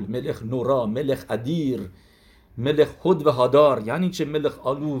گادول، ملخ نورا، ملخ ادیر، ملخ هد و هادار، یعنی چه ملخ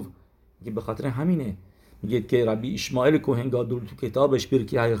آلوف؟ میگه به خاطر همینه. میگه که ربی اشماعیل کوهن گادول تو کتابش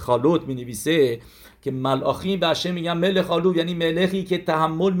برکه خالوت مینویسه که ملاخی به هشم میگن ملخ آلوف، یعنی ملخی که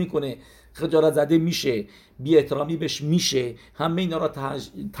تحمل میکنه، خجالت زده میشه، بی احترامی بهش میشه، همه اینا را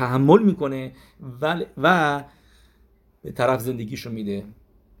تحمل میکنه و به طرف زندگیشو میده.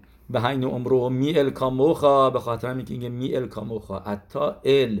 به هین عمرو می ال کاموخا، به خاطر همین که می ال کاموخا اتا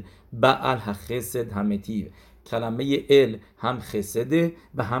ال بعل خسد همتیو. کلمه ال هم خسده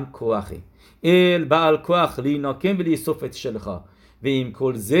و هم کوخه. ال بعل کوخ لی ناکن ولی صفت شلخا و این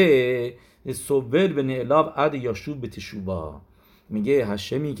کلزه صوبل به نعلاب عد یاشوب به تشوبا. میگه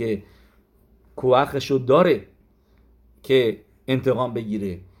هشمی که کوخشو داره که انتقام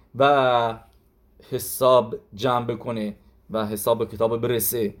بگیره و حساب جمع بکنه و حساب کتاب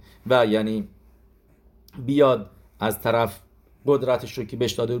برسه و یعنی بیاد از طرف قدرتش رو که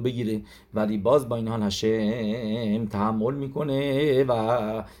بهش داده رو بگیره، ولی باز با این حال هشم تحمل میکنه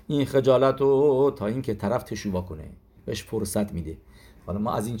و این خجالت رو تا این که طرف تشوبا کنه بهش فرصت میده. حالا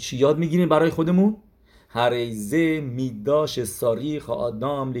ما از این چی یاد میگیریم برای خودمون؟ هریزه میداش ساریخ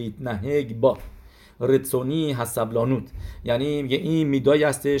آدم لیتنهگ با رتسونی حسبلانوت. یعنی میگه این میدایی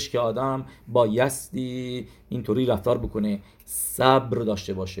هستش که آدم بایستی اینطوری رفتار بکنه، صبر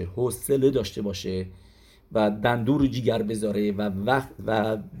داشته باشه، حوصله داشته باشه و دندور جیگر بذاره و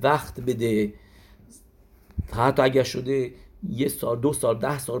وقت بده. حتی اگر شده 1 سال 2 سال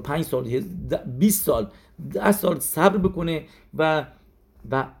 10 سال 5 سال 20 سال 10 سال صبر بکنه و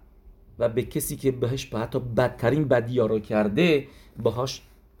به کسی که بهش حتی بدترین بدی‌ها رو کرده باهاش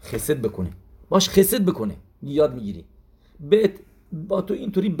خسد بکنه، باش خسد بکنه. یاد میگیری با تو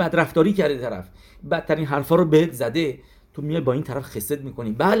اینطوری بدرفتاری کرده، طرف بدترین حرفا رو بهت زده، تو میای با این طرف خسد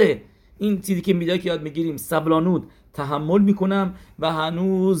میکنی. بله این چیزی که میدای که یاد میگیریم، سبلانود، تحمل میکنم و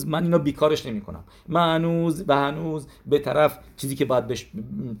هنوز من اینو بیکارش نمیکنم، من هنوز به طرف چیزی که باید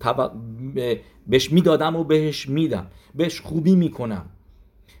بهش میدادم و بهش میدم، بهش خوبی میکنم.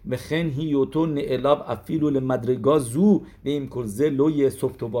 مخن هیوتو نعلاب افیلو لمدرگا زو به این کرزه لوی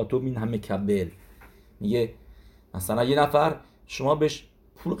صفتواتو مین همه کبل. میگه مثلا یه نفر شما بهش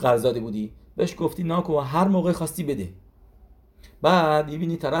پول قرض داده بودی، بهش گفتی ناکو هر موقع خواستی بده، بعد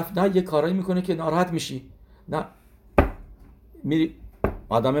میبینی طرف نه یه کارایی میکنه که ناراحت میشی، نه میری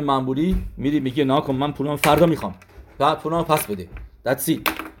آدم معمولی میری میگه ناکن من پولم فردا میخوام، بعد پولم پس بده. دتسی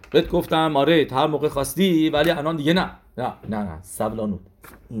بهت گفتم آره هر موقع خواستی ولی الان دیگه نه سبلانوت.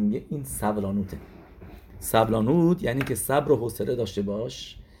 این سبلانوته. سبلانوت یعنی که صبر و حوصله داشته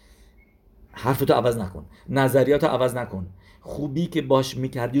باش، حرفتو عوض نکن، نظریاتو عوض نکن، خوبی که باش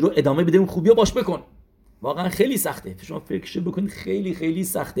میکردی رو ادامه بده، اون خوبی رو باش بکن. واقعا خیلی سخته، شما فکرشو بکنید، خیلی خیلی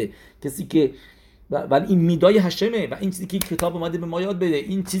سخته. کسی که ولی این میدای هشمه و این چیزی که کتاب اومده به ما یاد بده،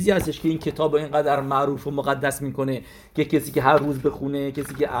 این چیزی هستش که این کتاب اینقدر معروف و مقدس میکنه که کسی که هر روز بخونه،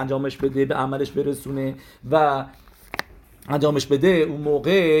 کسی که انجامش بده، به عملش برسونه و انجامش بده، اون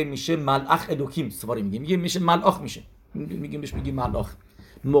موقع میشه ملأخ الوکیم. سواری میگه میشه ملأخ، میشه بهش میگه ملأخ.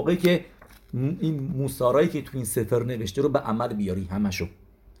 موقعی که این موسارایی که تو این سفر نوشته رو به عمل بیاری،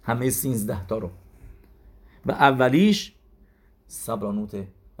 همه 13 تا رو. و اولیش صبرانوته،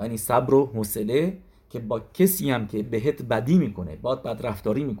 یعنی صبر و حوصله که با کسی هم که بهت بدی میکنه، باید بد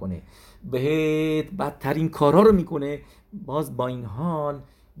رفتاری میکنه، بهت بدترین کارا رو میکنه، باز با این حال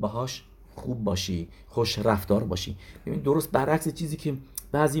باهاش خوب باشی، خوش رفتار باشی. ببین درست برعکس چیزی که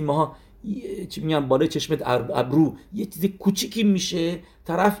بعضی ماها چی میگن بالای چشمت ابرو یه چیز کوچیکی میشه،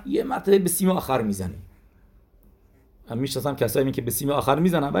 طرف یه مرتبه به سیم آخر میزنه. من میشناسم کسایی که به سیم آخر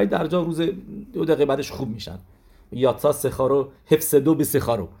میزنن ولی در جا روز 2 دقیقه بعدش خوب میشن. یاتسا سخارو حفظ 2 به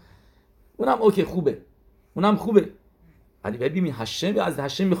سخارو، اونم اوکی خوبه، ولی ببین هشم، از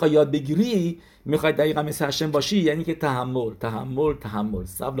هشم میخوای یاد بگیری، میخوای دقیقاً مثل هشم باشی، یعنی که تحمل،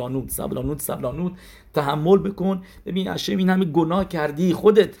 سبلانوت، تحمل بکن. ببین هشم این همه گناه کردی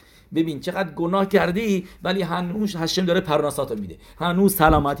خودت، ببین چقدر گناه کردی ولی هنوز هشم داره پرناساتو میده، هنوز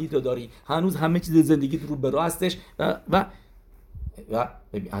سلامتی تو داری، هنوز همه چیز زندگیت رو به راه هستش و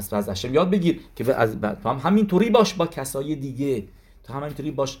ببین از هشم یاد بگیر که تو هم همینطوری باش با کسای دیگه، تو هم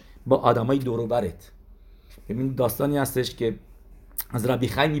همینطوری باش با آدمای دور و برت. ببین داستانی هستش که از ربی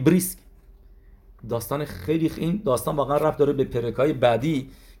خیم میبریسک، داستان خیلی این داستان واقعا ربط داره به پرکای بعدی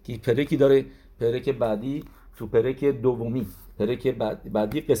که پرکی داره، پرک بعدی تو پرک دومی، پرک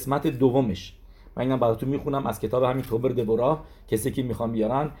بعدی قسمت دومش. من اینم براتون میخونم از کتاب همین تومر دوراه، کسی که میخوام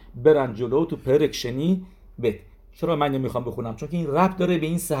بیارن برن جلو تو پرک شنی بت. چرا من نمیخوام بخونم؟ چون که این ربط داره به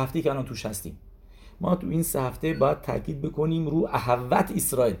این 3 هفته که الان توش هستیم. ما تو این 3 هفته باید تاکید بکنیم رو احوت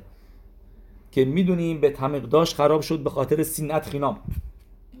اسرائیل که میدونیم به تمقداش خراب شد به خاطر سینت خینام.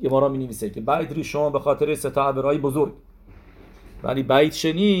 یه بارا می‌نویسه که بیت ریشون به خاطر 3 تا عبرای بزرگ، ولی بیت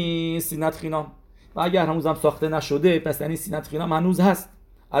شنی سینت خینام. و اگر هنوزم ساخته نشده پس یعنی سینت خینام هنوز هست،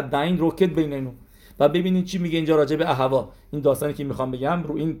 ادعین روکت بینینو. و ببینید چی میگه اینجا راجع به احوا. این داستانی که میخوام بگم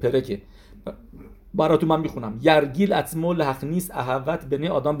رو این پرکه، براتون من میخونم. یرگیل اتمو لحقنیس احوت بنی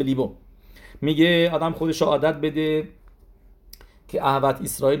آدم بلیبو. میگه آدم خودش عادت بده که اهوت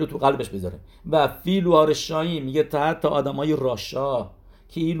اسرائیل رو تو قلبش بذاره. و فیلوها رشاییم میگه تا آدمای راشا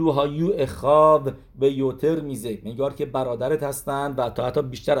که ایلوها یو اخاو به یوتر میزه، میگار که برادرت هستند و حتی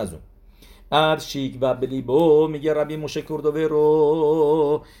بیشتر از اون. ارشیک و بلیبو میگه ربی موشه کردوه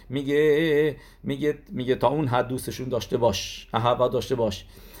رو میگه تا اون حد دوستشون داشته باش، اهوا داشته باش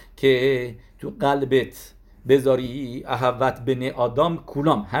که تو قلبت بذاری اهوت بین آدم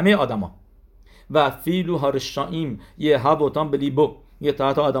کلام، همه آدما. و فیلو هارشایم یه هواتان بلیبو، یه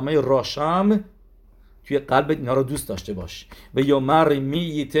تا آدمای راشم توی قلبت اینا رو دوست داشته باش. و یا مر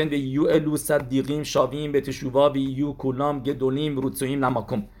میتن و یو الو صدیقیم شاویم به تشووا و یو کلام گدولیم روتسویم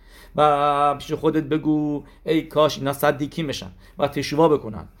نماکم. و پیش خودت بگو ای کاش اینا صدیقی میشن و تشووا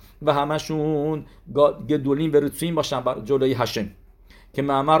بکنن و همشون گدولیم و روتسویم باشن جلوی هشم. که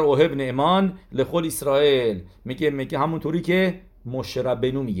معمر اوهب نعمان لخول اسرائیل، میگه همونطوری که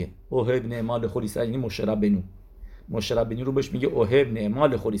مشربنو میگه اوهب نعمان لخول اسرائیل، یعنی مشربنو رو بهش میگه اوهب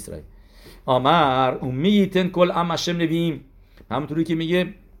نعمان لخول اسرائیل. آمر امیتن کل ام هشم نویم، همونطوری که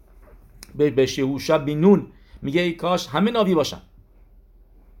میگه به یهوشع بنون میگه ای کاش همه نبی باشن.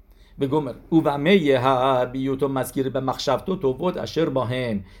 به گمر او و میه ها بیوتو مسگیر به مخشفتو توبت اشر با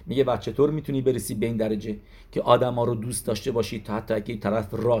هم، میگه و چطور میتونی برسی به این درجه که آدم ها رو دوست داشته باشی تا حتی که طرف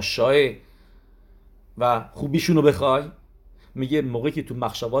راشای و خوبیشونو بخوای. میگه موقعی که تو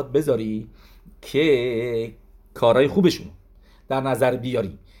مخشوات بذاری که کارهای خوبشونو در نظر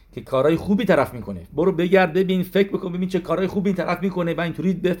بیاری که کارهای خوبی طرف میکنه، برو بگرد ببین، فکر بکن ببین چه کارهای خوبی این طرف میکنه و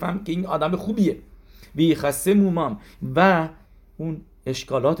اینطوری بفهم که این آدم خوبیه. بی خسته مومام و اون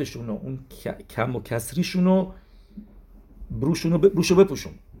اشکالاتشون و اون کم و کسریشون بروشو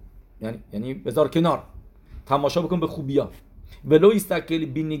بپوشون، یعنی بذار کنار، تماشا بکن به خوبیا. ولو استقل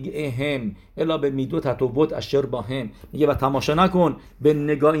بینگهم الا به میدو تطوبت اشر با هم، میگه و تماشا نکن به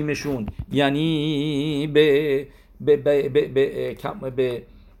نگاهیمشون، یعنی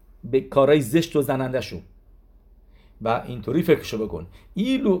به کارهای زشت و زنندشون و اینطوری فکرشو بکن.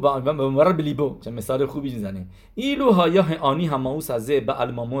 ایلو و مرر بلیبو، چه مثال خوبی میزنه. ایلو هایا آنی هماوس ازه به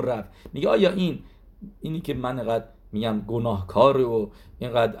المامون رفت، میگه آیا اینی که من اینقدر میگم گناهکار و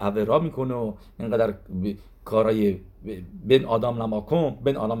اینقدر عورا میکنه و اینقدر کارهای بین آدم نماکن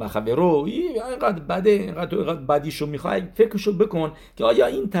بین آدم خبرو اینقدر بده، اینقدر بدیشو میخوای، فکرشو بکن که آیا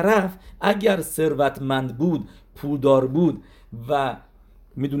این طرف اگر ثروتمند بود، پولدار بود و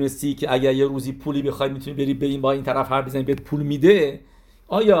میدونستی که اگر یه روزی پولی بخوای میتونی بری به این با این طرف حرف بزنی بهت پول میده،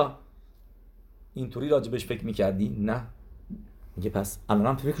 آیا اینطوری راجبش فکر میکردی؟ نه. میگه پس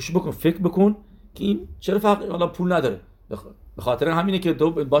الانم فکرشو بکن، فکر بکن که این چرا حالا پول نداره، به خاطر همینه که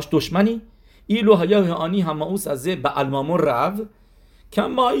تو باش دشمنی. ایلو هیا آنی هماوس ازه به المامون رو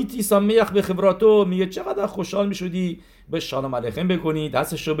کما ایتی سامیخ به خبراتو، میگه چقدر خوشحال میشدی به شالوم علیکم بکنی،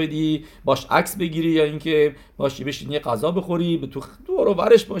 دستشو بدی، باش عکس بگیری، یا اینکه باشی بشینی غذا بخوری، به تو دور و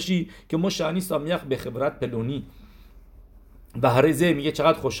برش باشی که مشانی سامیخ به خبرت پلونی. و هرزه میگه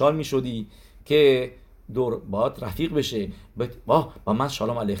چقدر خوشحال میشدی که دور باهات رفیق بشه، با من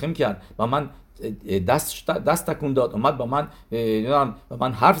شالوم علیکم کرد، با من دست تکون داد، اومد با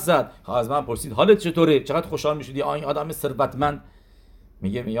من حرف زد، از من پرسید حالت چطوره، چقدر خوشحال میشدی این آدم ثروتمند.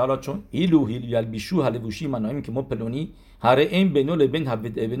 میگه حالا چون ایلو بیشو حلوشی منایم که ما پلونی هره این بنو لبن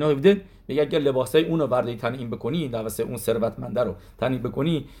هفته، میگه اگه لباسای اونو بردی تنظیم بکنی، لباسای اون ثروتمنده رو تنظیم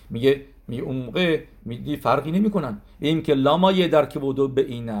بکنی، میگه اون موقع میگی فرقی نمیکنن. این که لامایه در که بودو به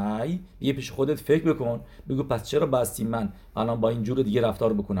اینای، یه پیش خودت فکر بکن، بگو پس چرا باستی من الان با این جور دیگه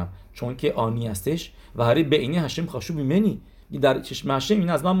رفتار بکنم، چون که آنی هستش و هری به اینه هشم خاشو بیمنی، در چشم هشم این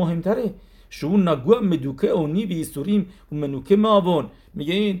از من مهمتره. شون نگو مدوکه اونی بی سوریم و منوکه ماون،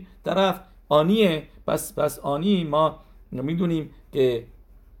 میگه این طرف آنیه، پس آنی ما میدونیم که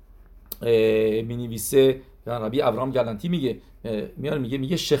مینویسه ربی ابراهام گلنتی میگه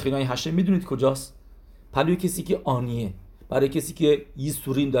شخینای هشم میدونید کجاست؟ پلوی کسی که آنیه، برای کسی که یه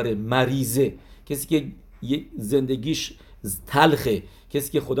سوریم داره، مریضه، کسی که زندگیش تلخه،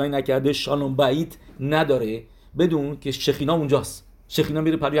 کسی که خدای نکرده شالوم بعید نداره، بدون که شخینا اونجاست. شخینا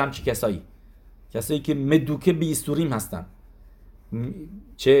میره پلوی همچی کسایی که مدوکه بی سوریم هستن،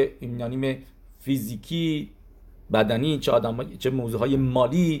 چه یعنی فیزیکی، بدنی، چه موضوعهای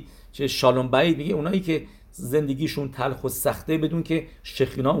مالی، چه شالوم بعید، میگه اونایی که زندگیشون تلخ و سخته بدون که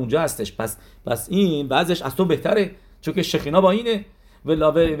شخینا اونجا هستش. پس این بعضش از تو بهتره، چون که شخینا با اینه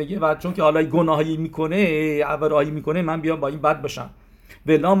ولاوه میگه و چون که حالا گناهی میکنه، عورایی میکنه، من بیام با این بد باشم.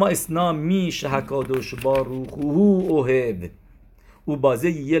 ولا ما اسنا میشه حکادوش با روحو اوهب او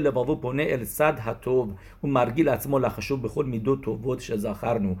بازه یه لباو پونه الصد حتوب او مرگی لطمو لخشو بخور میدو تو ودش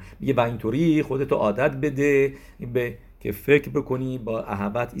زاخرنو، میگه با اینطوری خودتو عادت بده که فکر بکنی با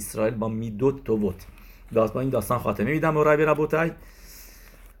اهوت اسرائیل با میدو تو ود. این داستان خاتمه میدم و رای ربوتای.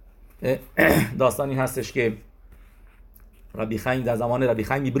 داستان این هستش که ربی خیم در زمان ربی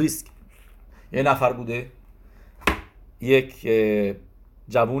خیم میبریسک یه نفر بوده، یک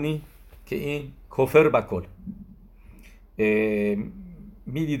جوونی که این کفر بکل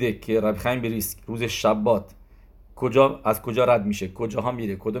میدیده که ربی خیم بریسک روز شبات از کجا رد میشه، کجاها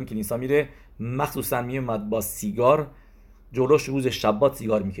میره، کدوم کلیسا میره، مخصوصا میومد با سیگار جلوش روز شبات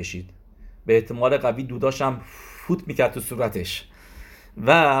سیگار میکشید، به احتمال قوی دوداش هم فوت میکرد تو صورتش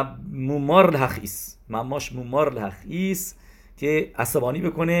و مومار لحخیس مماش مومار لحخیس که عصبانی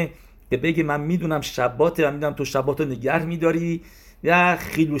بکنه که بگه من میدونم شباته و میدونم تو شباتو نگه میداری یا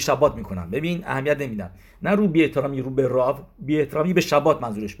خیلو شبات میکنم. ببین اهمیت نمیدم، نه رو بی احترامی رو به راو، بی احترامی به شبات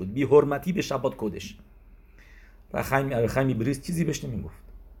منظورش بود، بی حرمتی به شبات کدش. و خیم بریز چیزی بهش نمیگفت.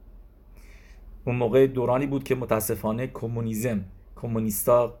 اون موقع دورانی بود که متاسفانه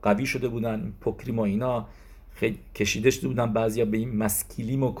کمونیستا قوی شده بودن، پوکریم و اینا خیلی کشیده شده بودن، بعضیا به این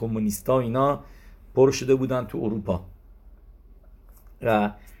مسکیلیم و کمونیستا اینا پر شده بودن تو اروپا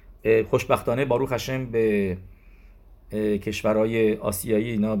و خوشبختانه باروخ هشم به کشورهای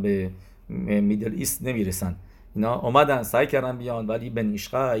آسیایی اینا به میدل ایست نمیرسن. اینا اومدن سعی کردن بیان ولی بن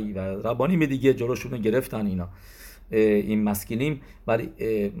ایشخای و ربانی دیگه جلوشون رو گرفتن اینا این مسکینیم. ولی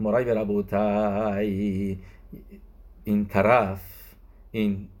مرای و ربوتای این طرف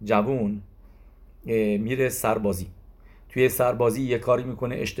این جوون میره سربازی، توی سربازی یه کاری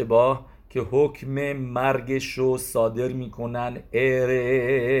میکنه اشتباه که حکم مرگش رو صادر میکنن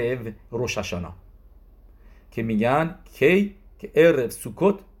عرب روش هاشانا که میگن کی که عرب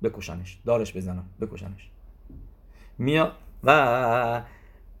سوکوت بکشنش، دارش بزنن بکشنش. و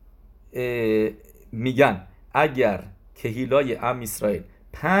میگن اگر کهیلای ام اسرائیل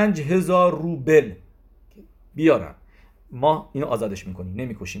 5000 روبل بیارن ما اینو آزادش میکنیم،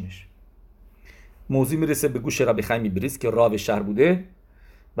 نمیکشیمش. موضوع میرسه به گوش ربی خیم بریز که راو شهر بوده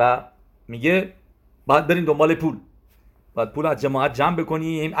و میگه باید بریم دنبال پول، باید پول از جماعت جمع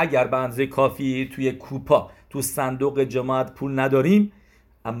بکنیم، اگر به اندازه کافی توی کوپا تو صندوق جماعت پول نداریم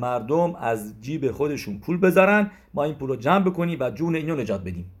مردم از جیب خودشون پول بذارن ما این پول رو جمع بکنیم و جون اینو نجات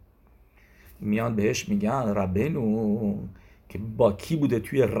بدیم. میان بهش میگن ربنو که با کی بوده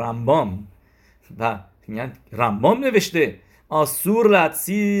توی رمبام و میگن رمبام نوشته آسور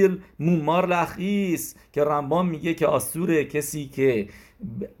لتسیل مومار لخیس، که رمبام میگه که آسوره کسی که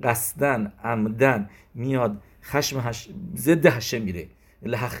قصدن عمدن میاد خشم ضد هشه میره،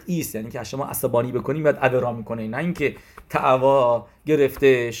 لخیس یعنی که هشه عصبانی بکنیم میاد عبرا میکنه، نه اینکه تعوا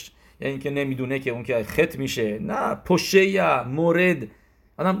گرفتش یعنی که نمیدونه که اون که خط میشه، نه پشه یا مورد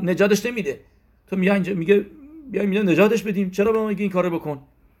آدم نجاتش نمیده. تو میگه اینجا میگه بیا میگه نجاتش بدیم، چرا به ما میگه این کارو بکن؟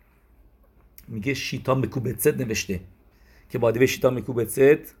 میگه شیطان مکوبتست نوشته که باید شیطان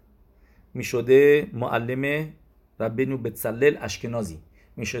مکوبتست میشده معلم ربنو بتسلل اشکنازی،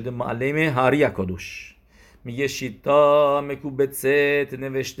 میشده معلم هاری اکادوش. میگه شیطان مکوبتست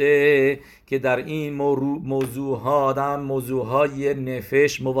نوشته که در این موضوعهای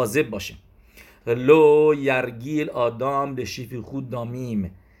نفش مواظب باشه. لو یرگیل آدم به شیفی خود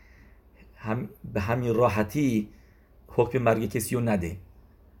دامیم، به همین راحتی حکم مرگ کسی رو نده.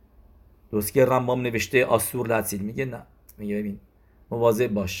 درست که رمبام نوشته آسور لحظیل، میگه نه، میگه ببین مواظب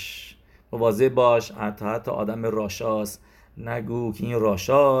باش حتی آدم راشاست نگو که این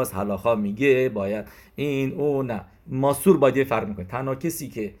راشاست، هلاخا میگه باید این او نه، ماسور باید یه فرق میکنه. تنها کسی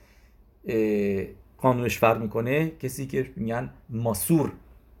که قانونش فرق میکنه کسی که میگن ماسور،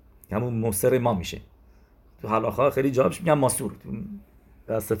 همون مصر ما میشه تو هلاخا خیلی جابش میگن ماسور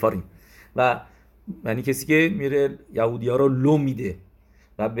در سفاریم، و یعنی کسی که میره یهودی ها رو لو میده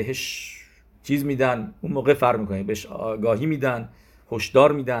و بهش چیز میدن، اون موقع فرق میکنه، بهش آگاهی میدن،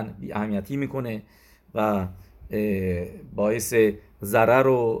 هشدار میدن، بی اهمیتی میکنه و باعث ضرر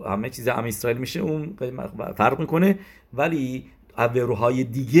و همه چیز ام اسرائیل میشه، اون فرق میکنه. ولی عبروهای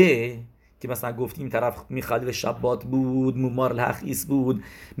دیگه که مثلا گفتیم طرف میخالف شبات بود، مومار لحخیس بود،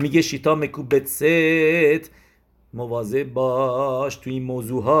 میگه شیطان مکوبتست، مواظب باش توی این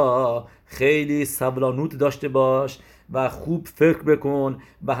موضوع ها، خیلی سبلانوت داشته باش و خوب فکر بکن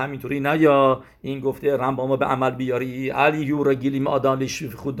و همینطوری نیا این گفته رمبامو به عمل بیاری علی یو رگیلیم آدانش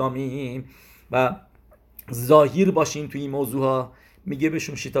خود دامیم و ظاهر باشین توی این موضوع ها. میگه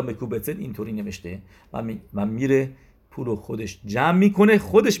بهشون شیطان مکوبتست اینطوری نوشته و میره پولو خودش جمع میکنه،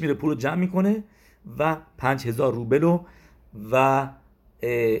 خودش میره پولو جمع میکنه و 5000 روبلو و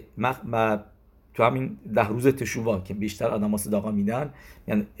تو همین 10 روز تشووا که بیشتر آدم ها صداقا میدن،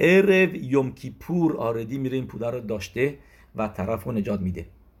 یعنی عرب یوم کیپور آردی میره این پوله رو داشته و طرف رو نجات میده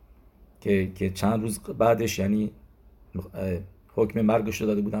که چند روز بعدش یعنی حکم مرگش رو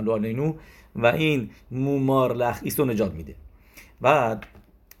داده بودن رو علینا و این مومار لخیس رو نجات میده. بعد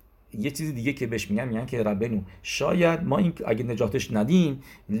یه چیزی دیگه که بهش میگن که ربنو شاید ما این اگه نجاتش ندیم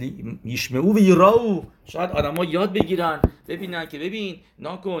یشمعو و یراو، شاید آدما یاد بگیرن ببینن که ببین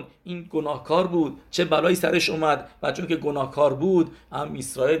ناکن این گناهکار بود چه بلایی سرش اومد و چون که گناهکار بود هم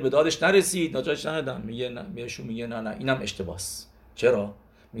اسرائیل به دادش نرسید نجاتش ندادن. میگه نه، بهشون میگه نه اینم اشتباهه. چرا؟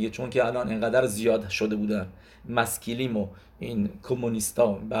 میگه چون که الان اینقدر زیاد شده بودن مسکیلیم و این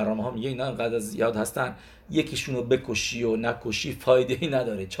کمونیستا برنامه ها، میگه اینا اینقدر زیاد هستن یکیشون رو بکشی و نکشی فایده ای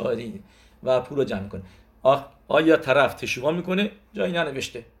نداره چاری و پول رو جمع کنه. آیا طرف تشویق میکنه؟ جایی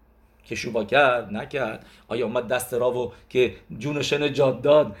ننوشته تشویق کرد نکرد. آیا اومد دست راو که جونش نجات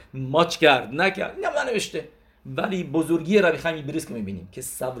داد ماچ کرد نکرد؟ اینم ننوشته. ولی بزرگی ربی خیم بریس که میبینیم که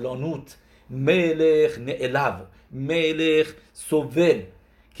سبلانوت ملخ نعلو ملخ سوول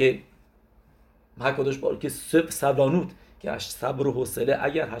که هکادش بار که سبلانوت که صبر و حوصله،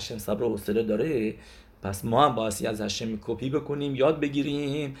 اگر هشم صبر و حوصله داره پس ما هم باید از هشم کپی بکنیم، یاد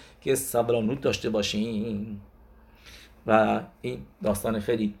بگیریم که سبلانوت داشته باشیم. و این داستان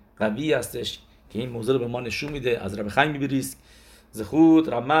خیلی قوی هستش که این موضوع رو به ما نشون میده. از رب خیم بریسک زخوت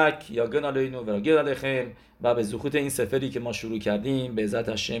رمک یا گن علیנו و گن علیכם و به زخوت این سفری که ما شروع کردیم به عزت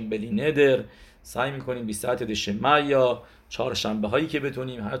هشم بلی ندر سعی میکنیم 20 دشمه یا چهارشنبه هایی که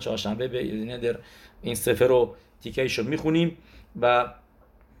بتونیم هر چهارشنبه به ندر این سفر رو تیکه‌ایشو میخونیم و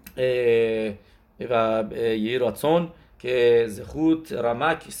یه راتون که زخوت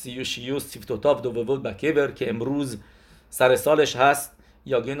رمک سیوشیوس سیفتوتاف دوود بکبر که امروز سر سالش هست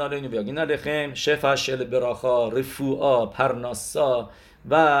یا گن علیנו و گن علیכם شفا شل براخا رفوعا پرناسا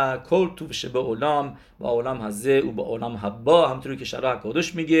و کل توبشه به علام و علام هزه و به علام حبا، همطوری که شرح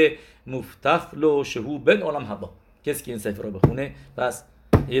کادش میگه مفتخلو شهو بن علام حبا. کسی که این سفر رو بخونه پس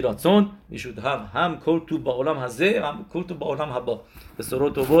ایراتون میشود هم کل تو با علام هزه هم کل تو با علام حبا. به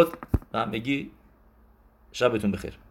سرود و بود و همگی شبتون بخیر.